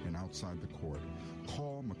inside and outside the court.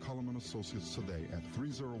 Call McCullum & Associates today at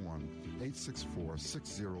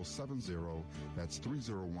 301-864-6070. That's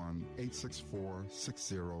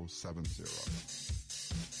 301-864-6070.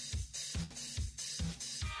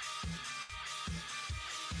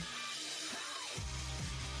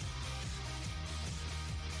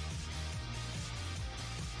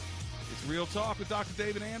 Real Talk with Dr.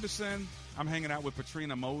 David Anderson. I'm hanging out with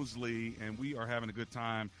Patrina Mosley, and we are having a good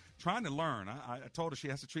time trying to learn. I told her she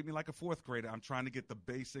has to treat me like a fourth grader. I'm trying to get the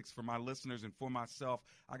basics for my listeners and for myself.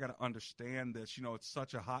 I got to understand this. You know, it's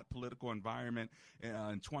such a hot political environment.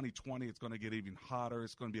 In 2020, it's going to get even hotter.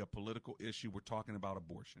 It's going to be a political issue. We're talking about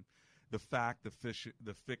abortion. The fact, the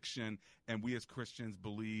fiction, and we as Christians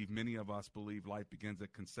believe, many of us believe life begins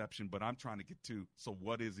at conception, but I'm trying to get to, so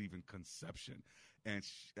what is even conception? And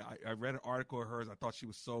I read an article of hers. I thought she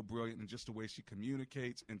was so brilliant in just the way she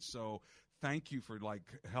communicates. And so thank you for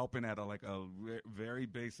helping at a very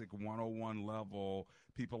basic 101 level,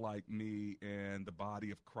 people like me and the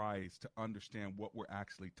body of Christ to understand what we're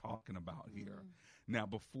actually talking about here. Now,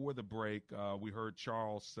 before the break, we heard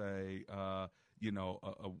Charles say, a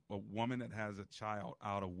woman that has a child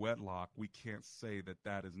out of wedlock, we can't say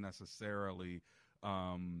that is necessarily,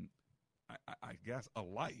 I guess, a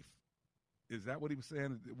life. Is that what he was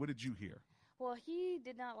saying? What did you hear? Well, he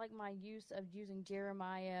did not like my use of using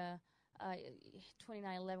Jeremiah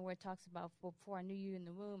 29:11, where it talks about, before I knew you in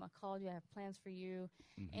the womb, I called you, I have plans for you,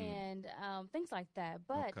 and things like that.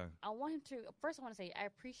 But I want him to, first I want to say I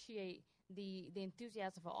appreciate the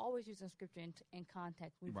enthusiasm for always using scripture in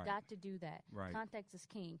context. We've got to do that. Context is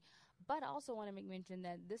king. But I also want to make mention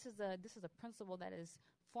that this is a principle that is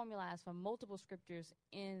formalized from multiple scriptures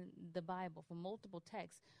in the Bible, from multiple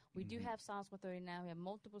texts. We do have Psalms 139. We have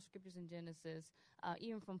multiple scriptures in Genesis,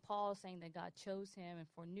 even from Paul saying that God chose him and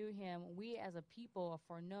foreknew him. We as a people are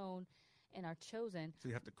foreknown and are chosen. So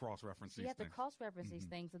you have to cross-reference these things. You have to cross-reference these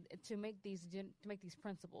things to make these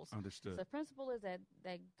principles. Understood. So the principle is that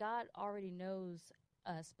God already knows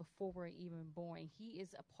us before we're even born. He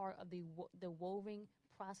is a part of the woving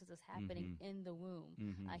process that's happening in the womb.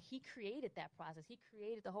 He created that process. He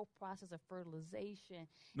created the whole process of fertilization.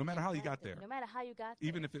 No matter how you got there. No matter how you got there.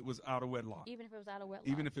 Even if it was out of wedlock. Even if it was out of wedlock.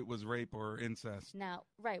 Even if it was rape or incest. Now,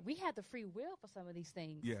 we have the free will for some of these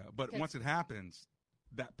things. Yeah, but once it happens,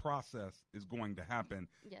 that process is going to happen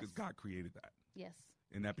because God created that. Yes.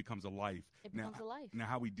 And that becomes a life. It becomes a life. Now,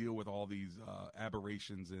 how we deal with all these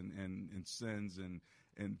aberrations and sins and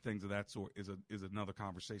things of that sort is another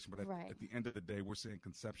conversation. But at the end of the day, we're saying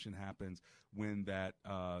conception happens when that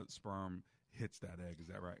sperm hits that egg. Is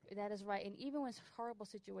that right? That is right. And even when horrible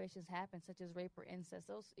situations happen, such as rape or incest,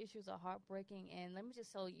 those issues are heartbreaking. And let me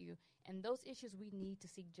just tell you, and those issues we need to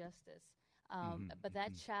seek justice. But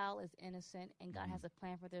that child is innocent, and God has a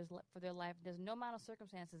plan for their life. There's no amount of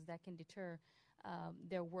circumstances that can deter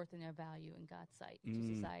their worth and their value in God's sight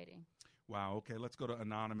to society. Wow. Okay, let's go to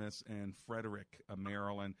Anonymous in Frederick,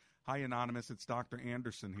 Maryland. Hi, Anonymous. It's Dr.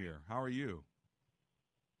 Anderson here. How are you?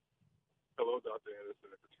 Hello, Dr. Anderson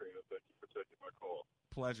and Katrina. Thank you for taking my call.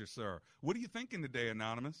 Pleasure, sir. What are you thinking today,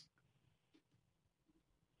 Anonymous?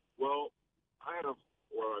 Well, I have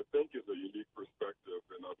what I think is a unique perspective,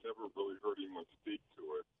 and I've never really heard anyone speak to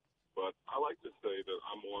it. But I like to say that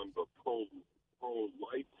I'm on the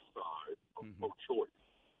pro-life side of pro-choice.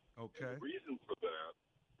 Okay. And the reason for that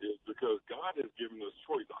is because God has given us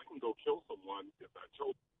choice. I can go kill someone if I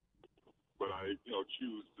chose, but I,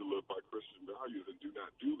 choose to live by Christian values and do not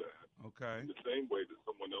do that. Okay. In the same way that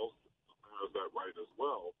someone else has that right as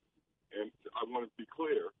well. And I want to be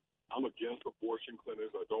clear. I'm against abortion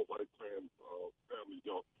clinics. I don't like Planned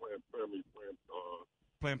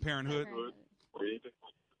Parenthood. Or anything.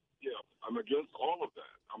 Yeah, I'm against all of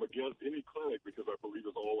that. I'm against any clinic because I believe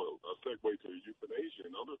it's all a segue to euthanasia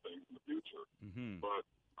and other things in the future. But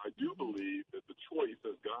I do believe that the choice,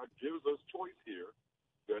 as God gives us choice here,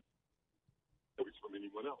 that it's from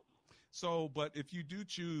anyone else. So, but if you do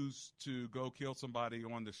choose to go kill somebody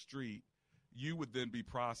on the street, you would then be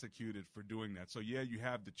prosecuted for doing that. So, yeah, you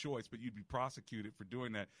have the choice, but you'd be prosecuted for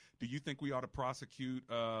doing that. Do you think we ought to prosecute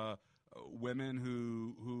women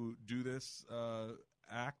who do this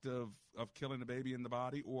act of killing a baby in the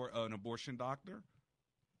body, or an abortion doctor?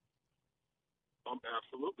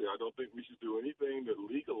 Absolutely. I don't think we should do anything that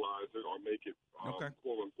legalize it or make it quote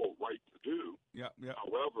unquote right to do. Yeah.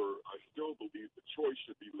 However, I still believe the choice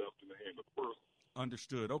should be left in the hand of the person.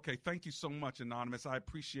 Understood. Okay, thank you so much, Anonymous. I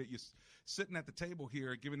appreciate you sitting at the table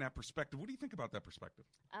here, giving that perspective. What do you think about that perspective?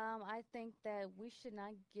 I think that we should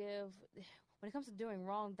not give. When it comes to doing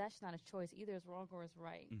wrong, that's not a choice. Either it's wrong or it's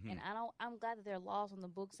right. And I'm glad that there are laws on the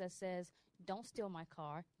books that says, don't steal my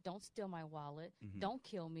car, don't steal my wallet, don't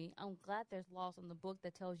kill me. I'm glad there's laws on the book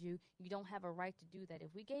that tells you you don't have a right to do that.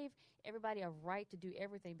 If we gave everybody a right to do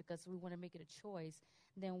everything because we want to make it a choice,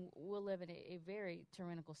 then we'll live in a very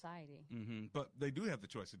tyrannical society. But they do have the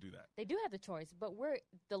choice to do that. They do have the choice, but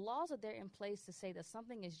the laws are there in place to say that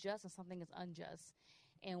something is just and something is unjust.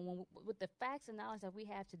 And with the facts and knowledge that we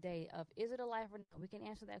have today of is it a life or not, we can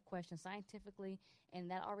answer that question scientifically,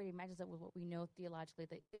 and that already matches up with what we know theologically,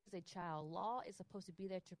 that it is a child. Law is supposed to be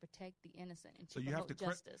there to protect the innocent and to promote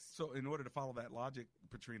justice. So in order to follow that logic,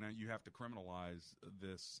 Patrina, you have to criminalize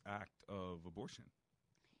this act of abortion,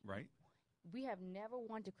 right? We have never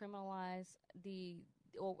wanted to criminalize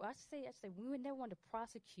I should say we would never want to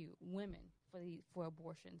prosecute women for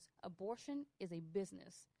abortions. Abortion is a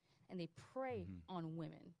business, and they prey on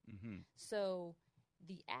women. So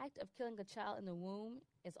the act of killing a child in the womb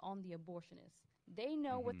is on the abortionist. They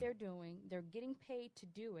know what they're doing. They're getting paid to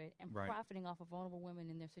do it and profiting off of vulnerable women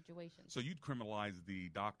in their situations. So you'd criminalize the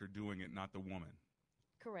doctor doing it, not the woman.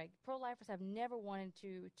 Correct. Pro-lifers have never wanted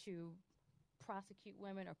to prosecute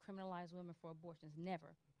women or criminalize women for abortions.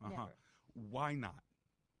 Never. Never. Why not?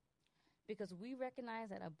 Because we recognize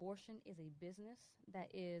that abortion is a business that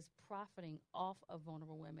is profiting off of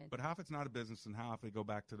vulnerable women. But how if it's not a business, and how if they go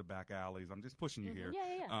back to the back alleys? I'm just pushing you here.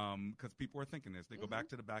 Yeah. Because people are thinking this. They go back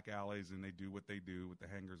to the back alleys and they do what they do with the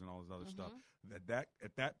hangers and all this other stuff.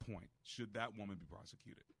 At that point, should that woman be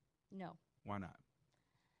prosecuted? No. Why not?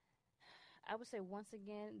 I would say, once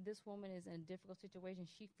again, this woman is in a difficult situation.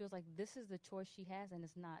 She feels like this is the choice she has, and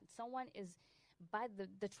it's not. Someone is, by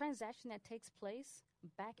the transaction that takes place,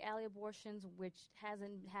 back alley abortions, which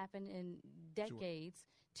hasn't happened in decades,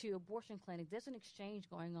 to abortion clinics, there's an exchange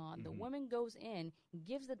going on. The woman goes in,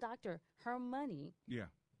 gives the doctor her money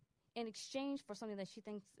in exchange for something that she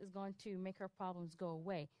thinks is going to make her problems go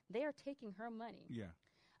away. They are taking her money.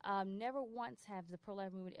 Never once have the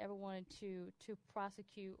pro-life movement ever wanted to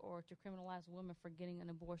prosecute or to criminalize women for getting an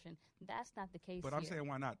abortion. That's not the case. But I'm saying,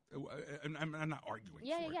 why not? I'm not arguing.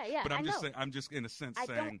 Yeah. But I'm just in a sense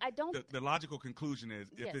saying the logical conclusion is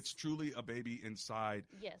if it's truly a baby inside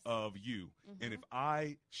of you, and if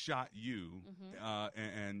I shot you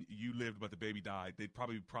and you lived but the baby died, they'd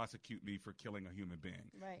probably prosecute me for killing a human being.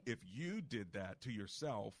 Right. If you did that to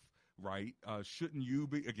yourself, right? Shouldn't you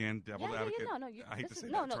be, again, devil's advocate? I hate to say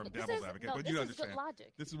that term, devil's advocate, but you understand.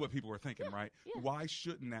 This is what people are thinking, right? Why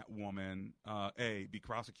shouldn't that woman, A, be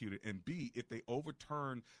prosecuted, and B, if they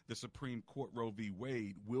overturn the Supreme Court Roe v.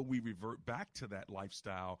 Wade, will we revert back to that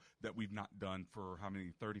lifestyle that we've not done for how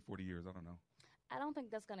many, 30, 40 years? I don't know. I don't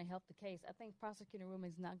think that's going to help the case. I think prosecuting women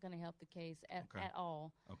is not going to help the case at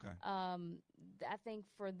all. Okay. I think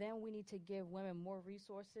for them, we need to give women more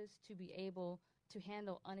resources to be able to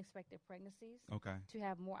handle unexpected pregnancies. Okay. To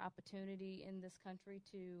have more opportunity in this country,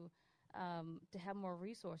 to have more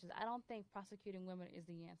resources. I don't think prosecuting women is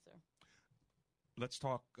the answer. Let's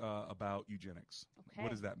talk about eugenics. Okay.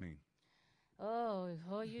 What does that mean? Oh,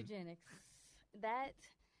 eugenics.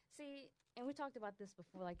 And we talked about this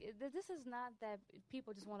before. Like, this is not that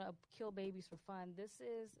people just want to kill babies for fun.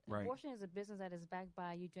 Abortion is a business that is backed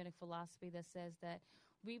by a eugenic philosophy that says that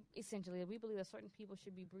we believe that certain people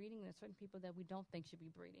should be breeding and there are certain people that we don't think should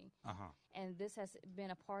be breeding. And this has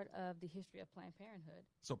been a part of the history of Planned Parenthood.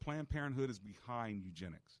 So Planned Parenthood is behind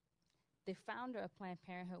eugenics. The founder of Planned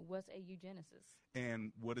Parenthood was a eugenicist.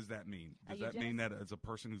 And what does that mean? Does that mean that it's a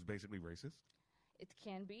person who's basically racist? It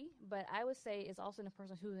can be, but I would say it's also a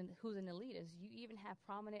person who's an elitist. You even have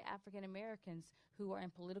prominent African Americans who are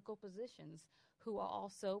in political positions who are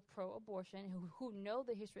also pro-abortion, who know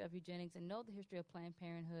the history of eugenics and know the history of Planned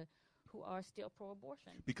Parenthood, who are still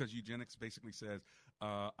pro-abortion. Because eugenics basically says,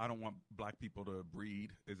 I don't want black people to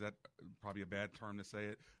breed. Is that probably a bad term to say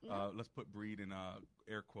it? No. Let's put breed in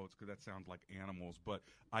air quotes because that sounds like animals. But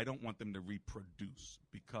I don't want them to reproduce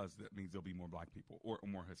because that means there'll be more black people or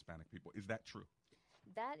more Hispanic people. Is that true?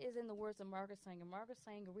 That is in the words of Margaret Sanger. Margaret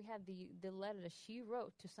Sanger, we have the letter that she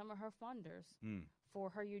wrote to some of her funders for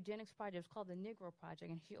her eugenics project. It was called the Negro Project,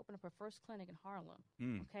 and she opened up her first clinic in Harlem.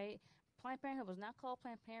 Okay, Planned Parenthood was not called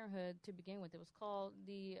Planned Parenthood to begin with. It was called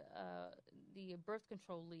the Birth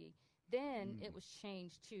Control League. Then it was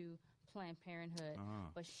changed to Planned Parenthood.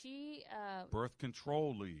 But she Birth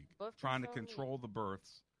Control League, trying to Control control the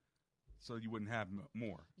births. So you wouldn't have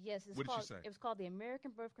more. Yes. What did she say? It was called the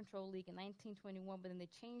American Birth Control League in 1921, but then they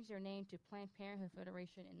changed their name to Planned Parenthood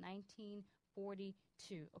Federation in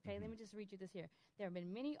 1942. Okay, let me just read you this here. There have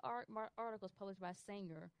been many articles published by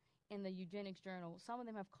Sanger in the Eugenics Journal. Some of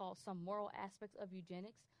them have called some moral aspects of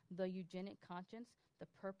eugenics, the eugenic conscience, the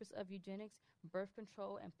purpose of eugenics, birth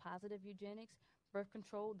control and positive eugenics, birth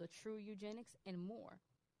control, the true eugenics, and more.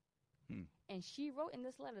 And she wrote in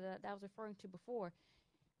this letter that I was referring to before,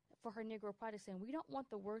 for her Negro Project, saying we don't want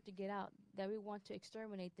the word to get out that we want to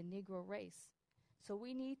exterminate the Negro race. So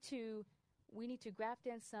we need to graft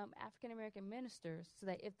in some African American ministers so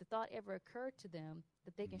that if the thought ever occurred to them,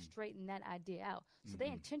 that they can straighten that idea out. So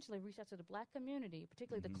they intentionally reached out to the black community,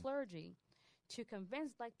 particularly the clergy, to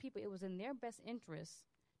convince black people it was in their best interest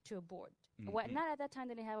to abort. Well, not at that time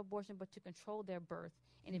they didn't have abortion, but to control their birth.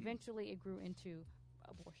 And eventually it grew into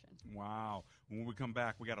abortion. Wow. When we come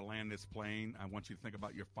back, we got to land this plane. I want you to think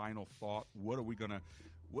about your final thought. What are we going to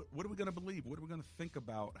believe? What are we going to think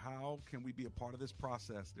about? How can we be a part of this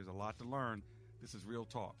process? There's a lot to learn. This is Real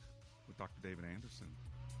Talk with Dr. David Anderson.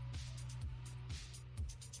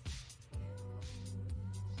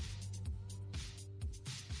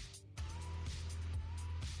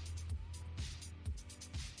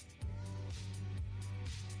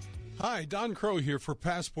 Hi, Don Crow here for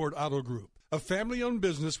Passport Auto Group, a family-owned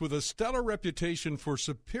business with a stellar reputation for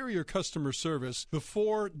superior customer service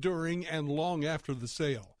before, during, and long after the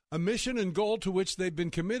sale. A mission and goal to which they've been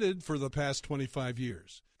committed for the past 25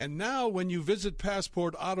 years. And now, when you visit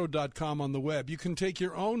PassportAuto.com on the web, you can take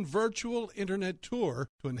your own virtual internet tour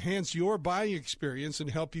to enhance your buying experience and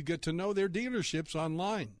help you get to know their dealerships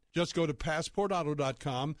online. Just go to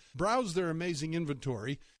PassportAuto.com, browse their amazing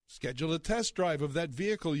inventory, schedule a test drive of that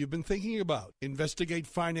vehicle you've been thinking about, investigate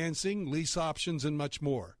financing, lease options, and much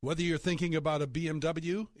more. Whether you're thinking about a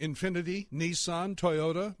BMW, Infiniti, Nissan,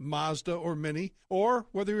 Toyota, Mazda, or Mini, or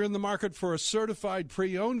whether you're in the market for a certified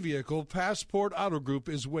pre-owned vehicle, Passport Auto Group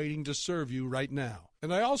is waiting to serve you right now.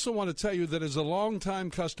 And I also want to tell you that as a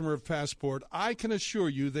longtime customer of Passport, I can assure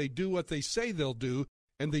you they do what they say they'll do,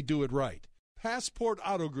 and they do it right. Passport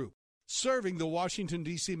Auto Group, serving the Washington,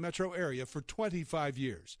 D.C. metro area for 25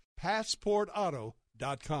 years.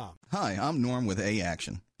 PassportAuto.com. Hi, I'm Norm with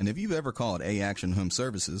A-Action. And if you've ever called A-Action Home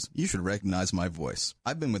Services, you should recognize my voice.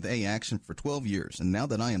 I've been with A-Action for 12 years, and now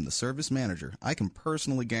that I am the service manager, I can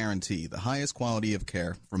personally guarantee the highest quality of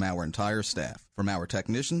care from our entire staff, from our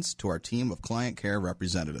technicians to our team of client care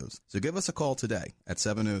representatives. So give us a call today at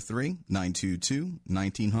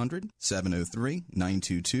 703-922-1900,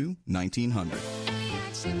 703-922-1900.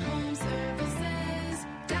 A-Action Home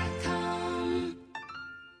Services.com.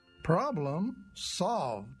 Problem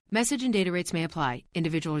solved. Message and data rates may apply.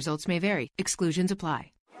 Individual results may vary. Exclusions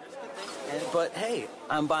apply. But hey,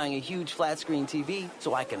 I'm buying a huge flat screen TV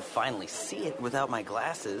so I can finally see it without my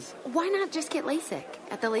glasses. Why not just get LASIK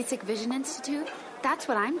at the LASIK Vision Institute? That's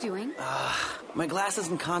what I'm doing. My glasses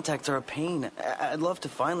and contacts are a pain. I'd love to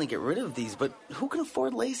finally get rid of these, but who can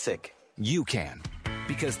afford LASIK? You can.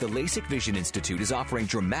 Because the LASIK Vision Institute is offering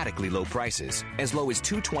dramatically low prices, as low as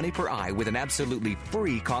 $220 per eye with an absolutely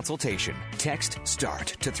free consultation. Text START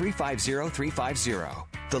to 350350.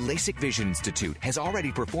 The LASIK Vision Institute has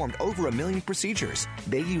already performed over 1 million procedures.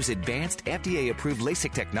 They use advanced FDA-approved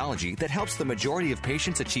LASIK technology that helps the majority of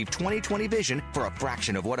patients achieve 20/20 vision for a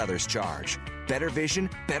fraction of what others charge. Better vision,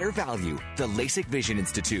 better value. The LASIK Vision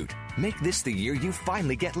Institute. Make this the year you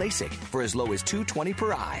finally get LASIK for as low as $220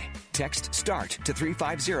 per eye. Text START to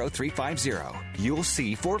 350350. You'll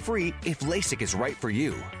see for free if LASIK is right for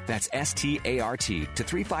you. That's START to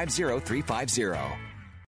 350350.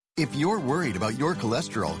 If you're worried about your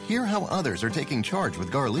cholesterol, hear how others are taking charge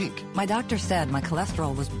with Garlic. My doctor said my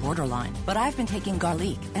cholesterol was borderline, but I've been taking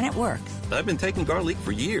Garlic, and it works. I've been taking Garlic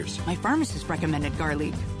for years. My pharmacist recommended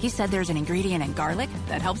Garlic. He said there's an ingredient in garlic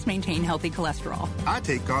that helps maintain healthy cholesterol. I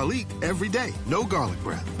take Garlic every day. No garlic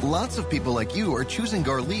breath. Lots of people like you are choosing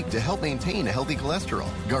Garlic to help maintain a healthy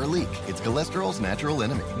cholesterol. Garlic, it's cholesterol's natural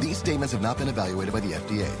enemy. These statements have not been evaluated by the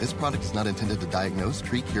FDA. This product is not intended to diagnose,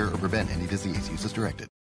 treat, cure, or prevent any disease. Use as directed.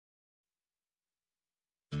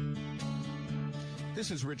 This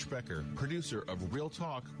is Rich Becker, producer of Real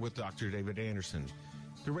Talk with Dr. David Anderson.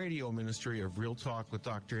 The radio ministry of Real Talk with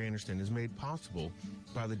Dr. Anderson is made possible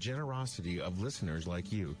by the generosity of listeners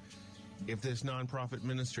like you. If this nonprofit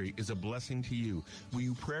ministry is a blessing to you, will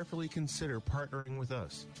you prayerfully consider partnering with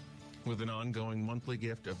us? With an ongoing monthly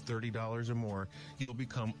gift of $30 or more, you'll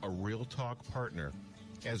become a Real Talk partner.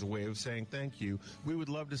 As a way of saying thank you, we would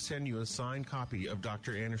love to send you a signed copy of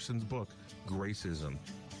Dr. Anderson's book, Gracism.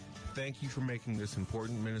 Thank you for making this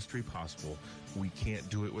important ministry possible. We can't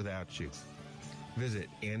do it without you. Visit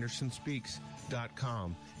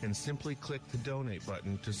AndersonSpeaks.com and simply click the donate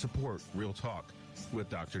button to support Real Talk with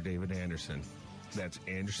Dr. David Anderson. That's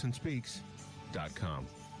AndersonSpeaks.com.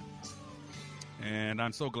 And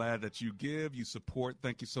I'm so glad that you give, you support.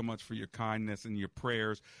 Thank you so much for your kindness and your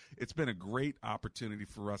prayers. It's been a great opportunity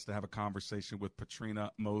for us to have a conversation with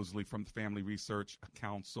Patrina Mosley from the Family Research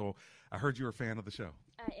Council. I heard you're a fan of the show.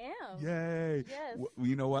 I am. Yay. Yes. Well,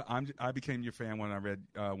 you know what? I became your fan when I read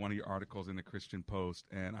one of your articles in the Christian Post,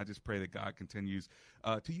 and I just pray that God continues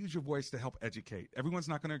to use your voice to help educate. Everyone's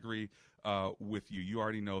not going to agree with you. You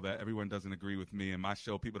already know that. Everyone doesn't agree with me. And my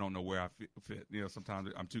show, people don't know where I fit. You know,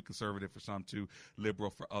 sometimes I'm too conservative for some, too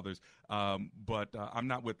liberal for others. But I'm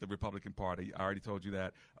not with the Republican Party. I already told you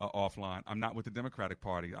that offline. I'm not with the Democratic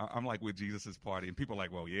Party. I'm like with Jesus's party. And people are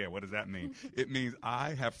like, well, yeah, what does that mean? It means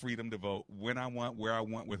I have freedom to vote when I want, where I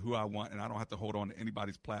want, with who I want, and I don't have to hold on to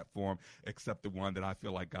anybody's platform except the one that I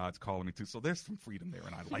feel like God's calling me to. So there's some freedom there,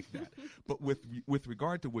 and I like that. But with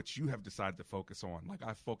regard to what you have decided to focus on, like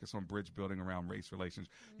I focus on bridge building around race relations,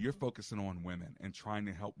 you're focusing on women and trying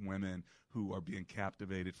to help women who are being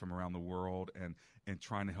captivated from around the world and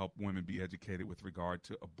trying to help women be educated with regard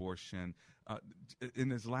to abortion. In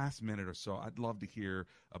this last minute or so, I'd love to hear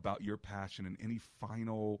about your passion and any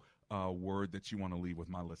final word that you want to leave with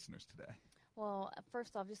my listeners today. Well,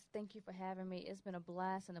 first off, just thank you for having me. It's been a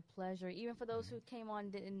blast and a pleasure. Even for those who came on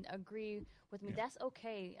and didn't agree with me, that's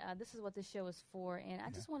okay. This is what this show is for. And I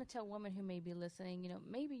just want to tell women who may be listening, you know,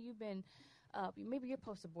 maybe you've been maybe you're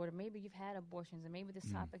post-abortive, maybe you've had abortions, and maybe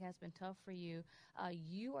this topic has been tough for you.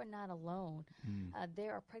 You are not alone.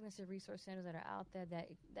 There are pregnancy resource centers that are out there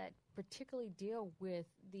that particularly deal with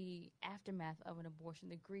the aftermath of an abortion,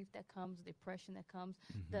 the grief that comes, the depression that comes,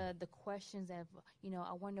 the questions that, you know,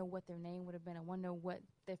 I wonder what their name would have been. I wonder what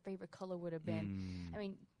their favorite color would have been. I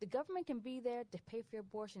mean, the government can be there to pay for your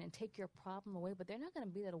abortion and take your problem away, but they're not going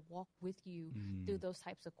to be there to walk with you through those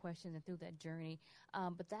types of questions and through that journey.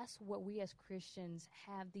 But that's what we as Christians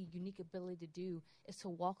have the unique ability to do, is to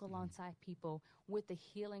walk alongside people with the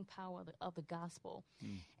healing power of the gospel.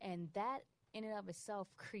 And that in and of itself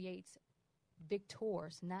creates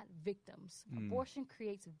victors, not victims. Abortion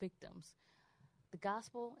creates victims. The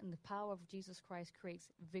gospel and the power of Jesus Christ creates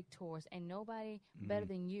victors, and nobody better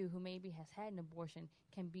than you who maybe has had an abortion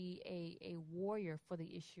can be a warrior for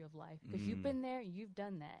the issue of life, because you've been there, you've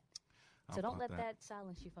done that. So don't let that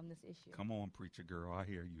silence you from this issue. Come on, preacher girl, I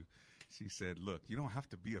hear you. She said, look, you don't have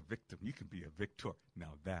to be a victim. You can be a victor.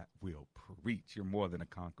 Now that will preach. You're more than a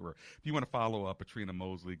conqueror. If you want to follow Patrina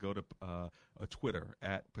Mosley, go to Twitter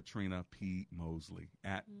at Patrina P. Mosley,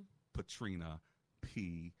 at Patrina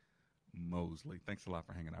P. Mosley. Thanks a lot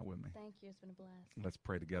for hanging out with me. Thank you. It's been a blast. Let's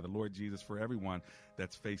pray together. Lord Jesus, for everyone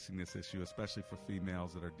that's facing this issue, especially for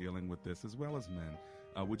females that are dealing with this, as well as men,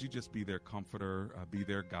 would you just be their comforter, be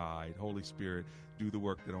their guide? Holy Spirit, do the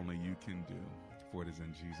work that only you can do. For it is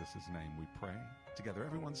in Jesus' name we pray. Together,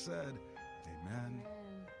 everyone said, amen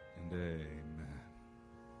and amen.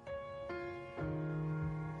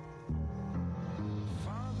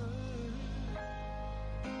 Father,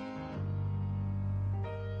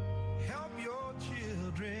 help your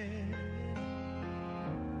children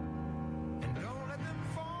and don't let them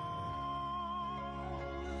fall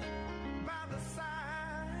by the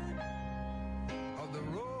side of the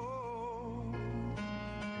road.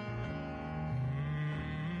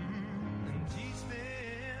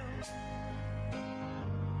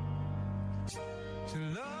 To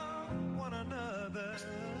love one another,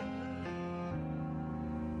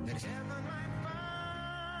 that heaven might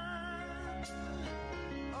find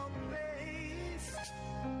a place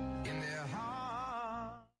in their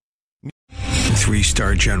heart.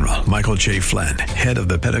 3-star General Michael J. Flynn, head of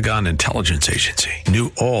the Pentagon Intelligence Agency,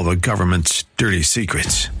 knew all the government's dirty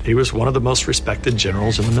secrets. He was one of the most respected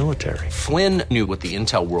generals in the military. Flynn knew what the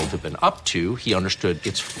intel world had been up to. He understood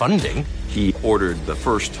its funding. He ordered the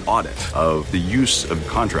first audit of the use of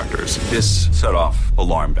contractors. This set off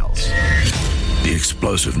alarm bells. The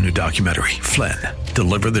explosive new documentary, Flynn,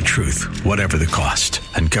 Deliver the Truth, Whatever the Cost,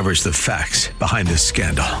 uncovers the facts behind this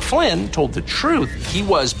scandal. Flynn told the truth. He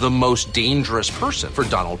was the most dangerous person for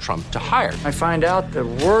Donald Trump to hire. I find out the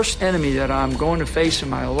worst enemy that I'm going to face in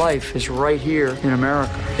my life is right here in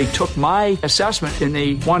America. They took my assessment and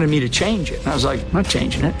they wanted me to change it. And I was like, I'm not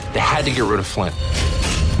changing it. They had to get rid of Flynn.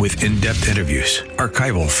 With in-depth interviews,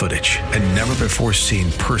 archival footage, and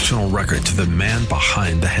never-before-seen personal records of the man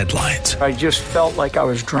behind the headlines. I just felt like I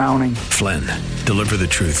was drowning. Flynn, Deliver the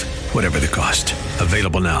Truth, Whatever the Cost.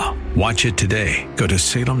 Available now. Watch it today. Go to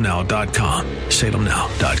salemnow.com.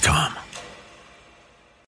 salemnow.com.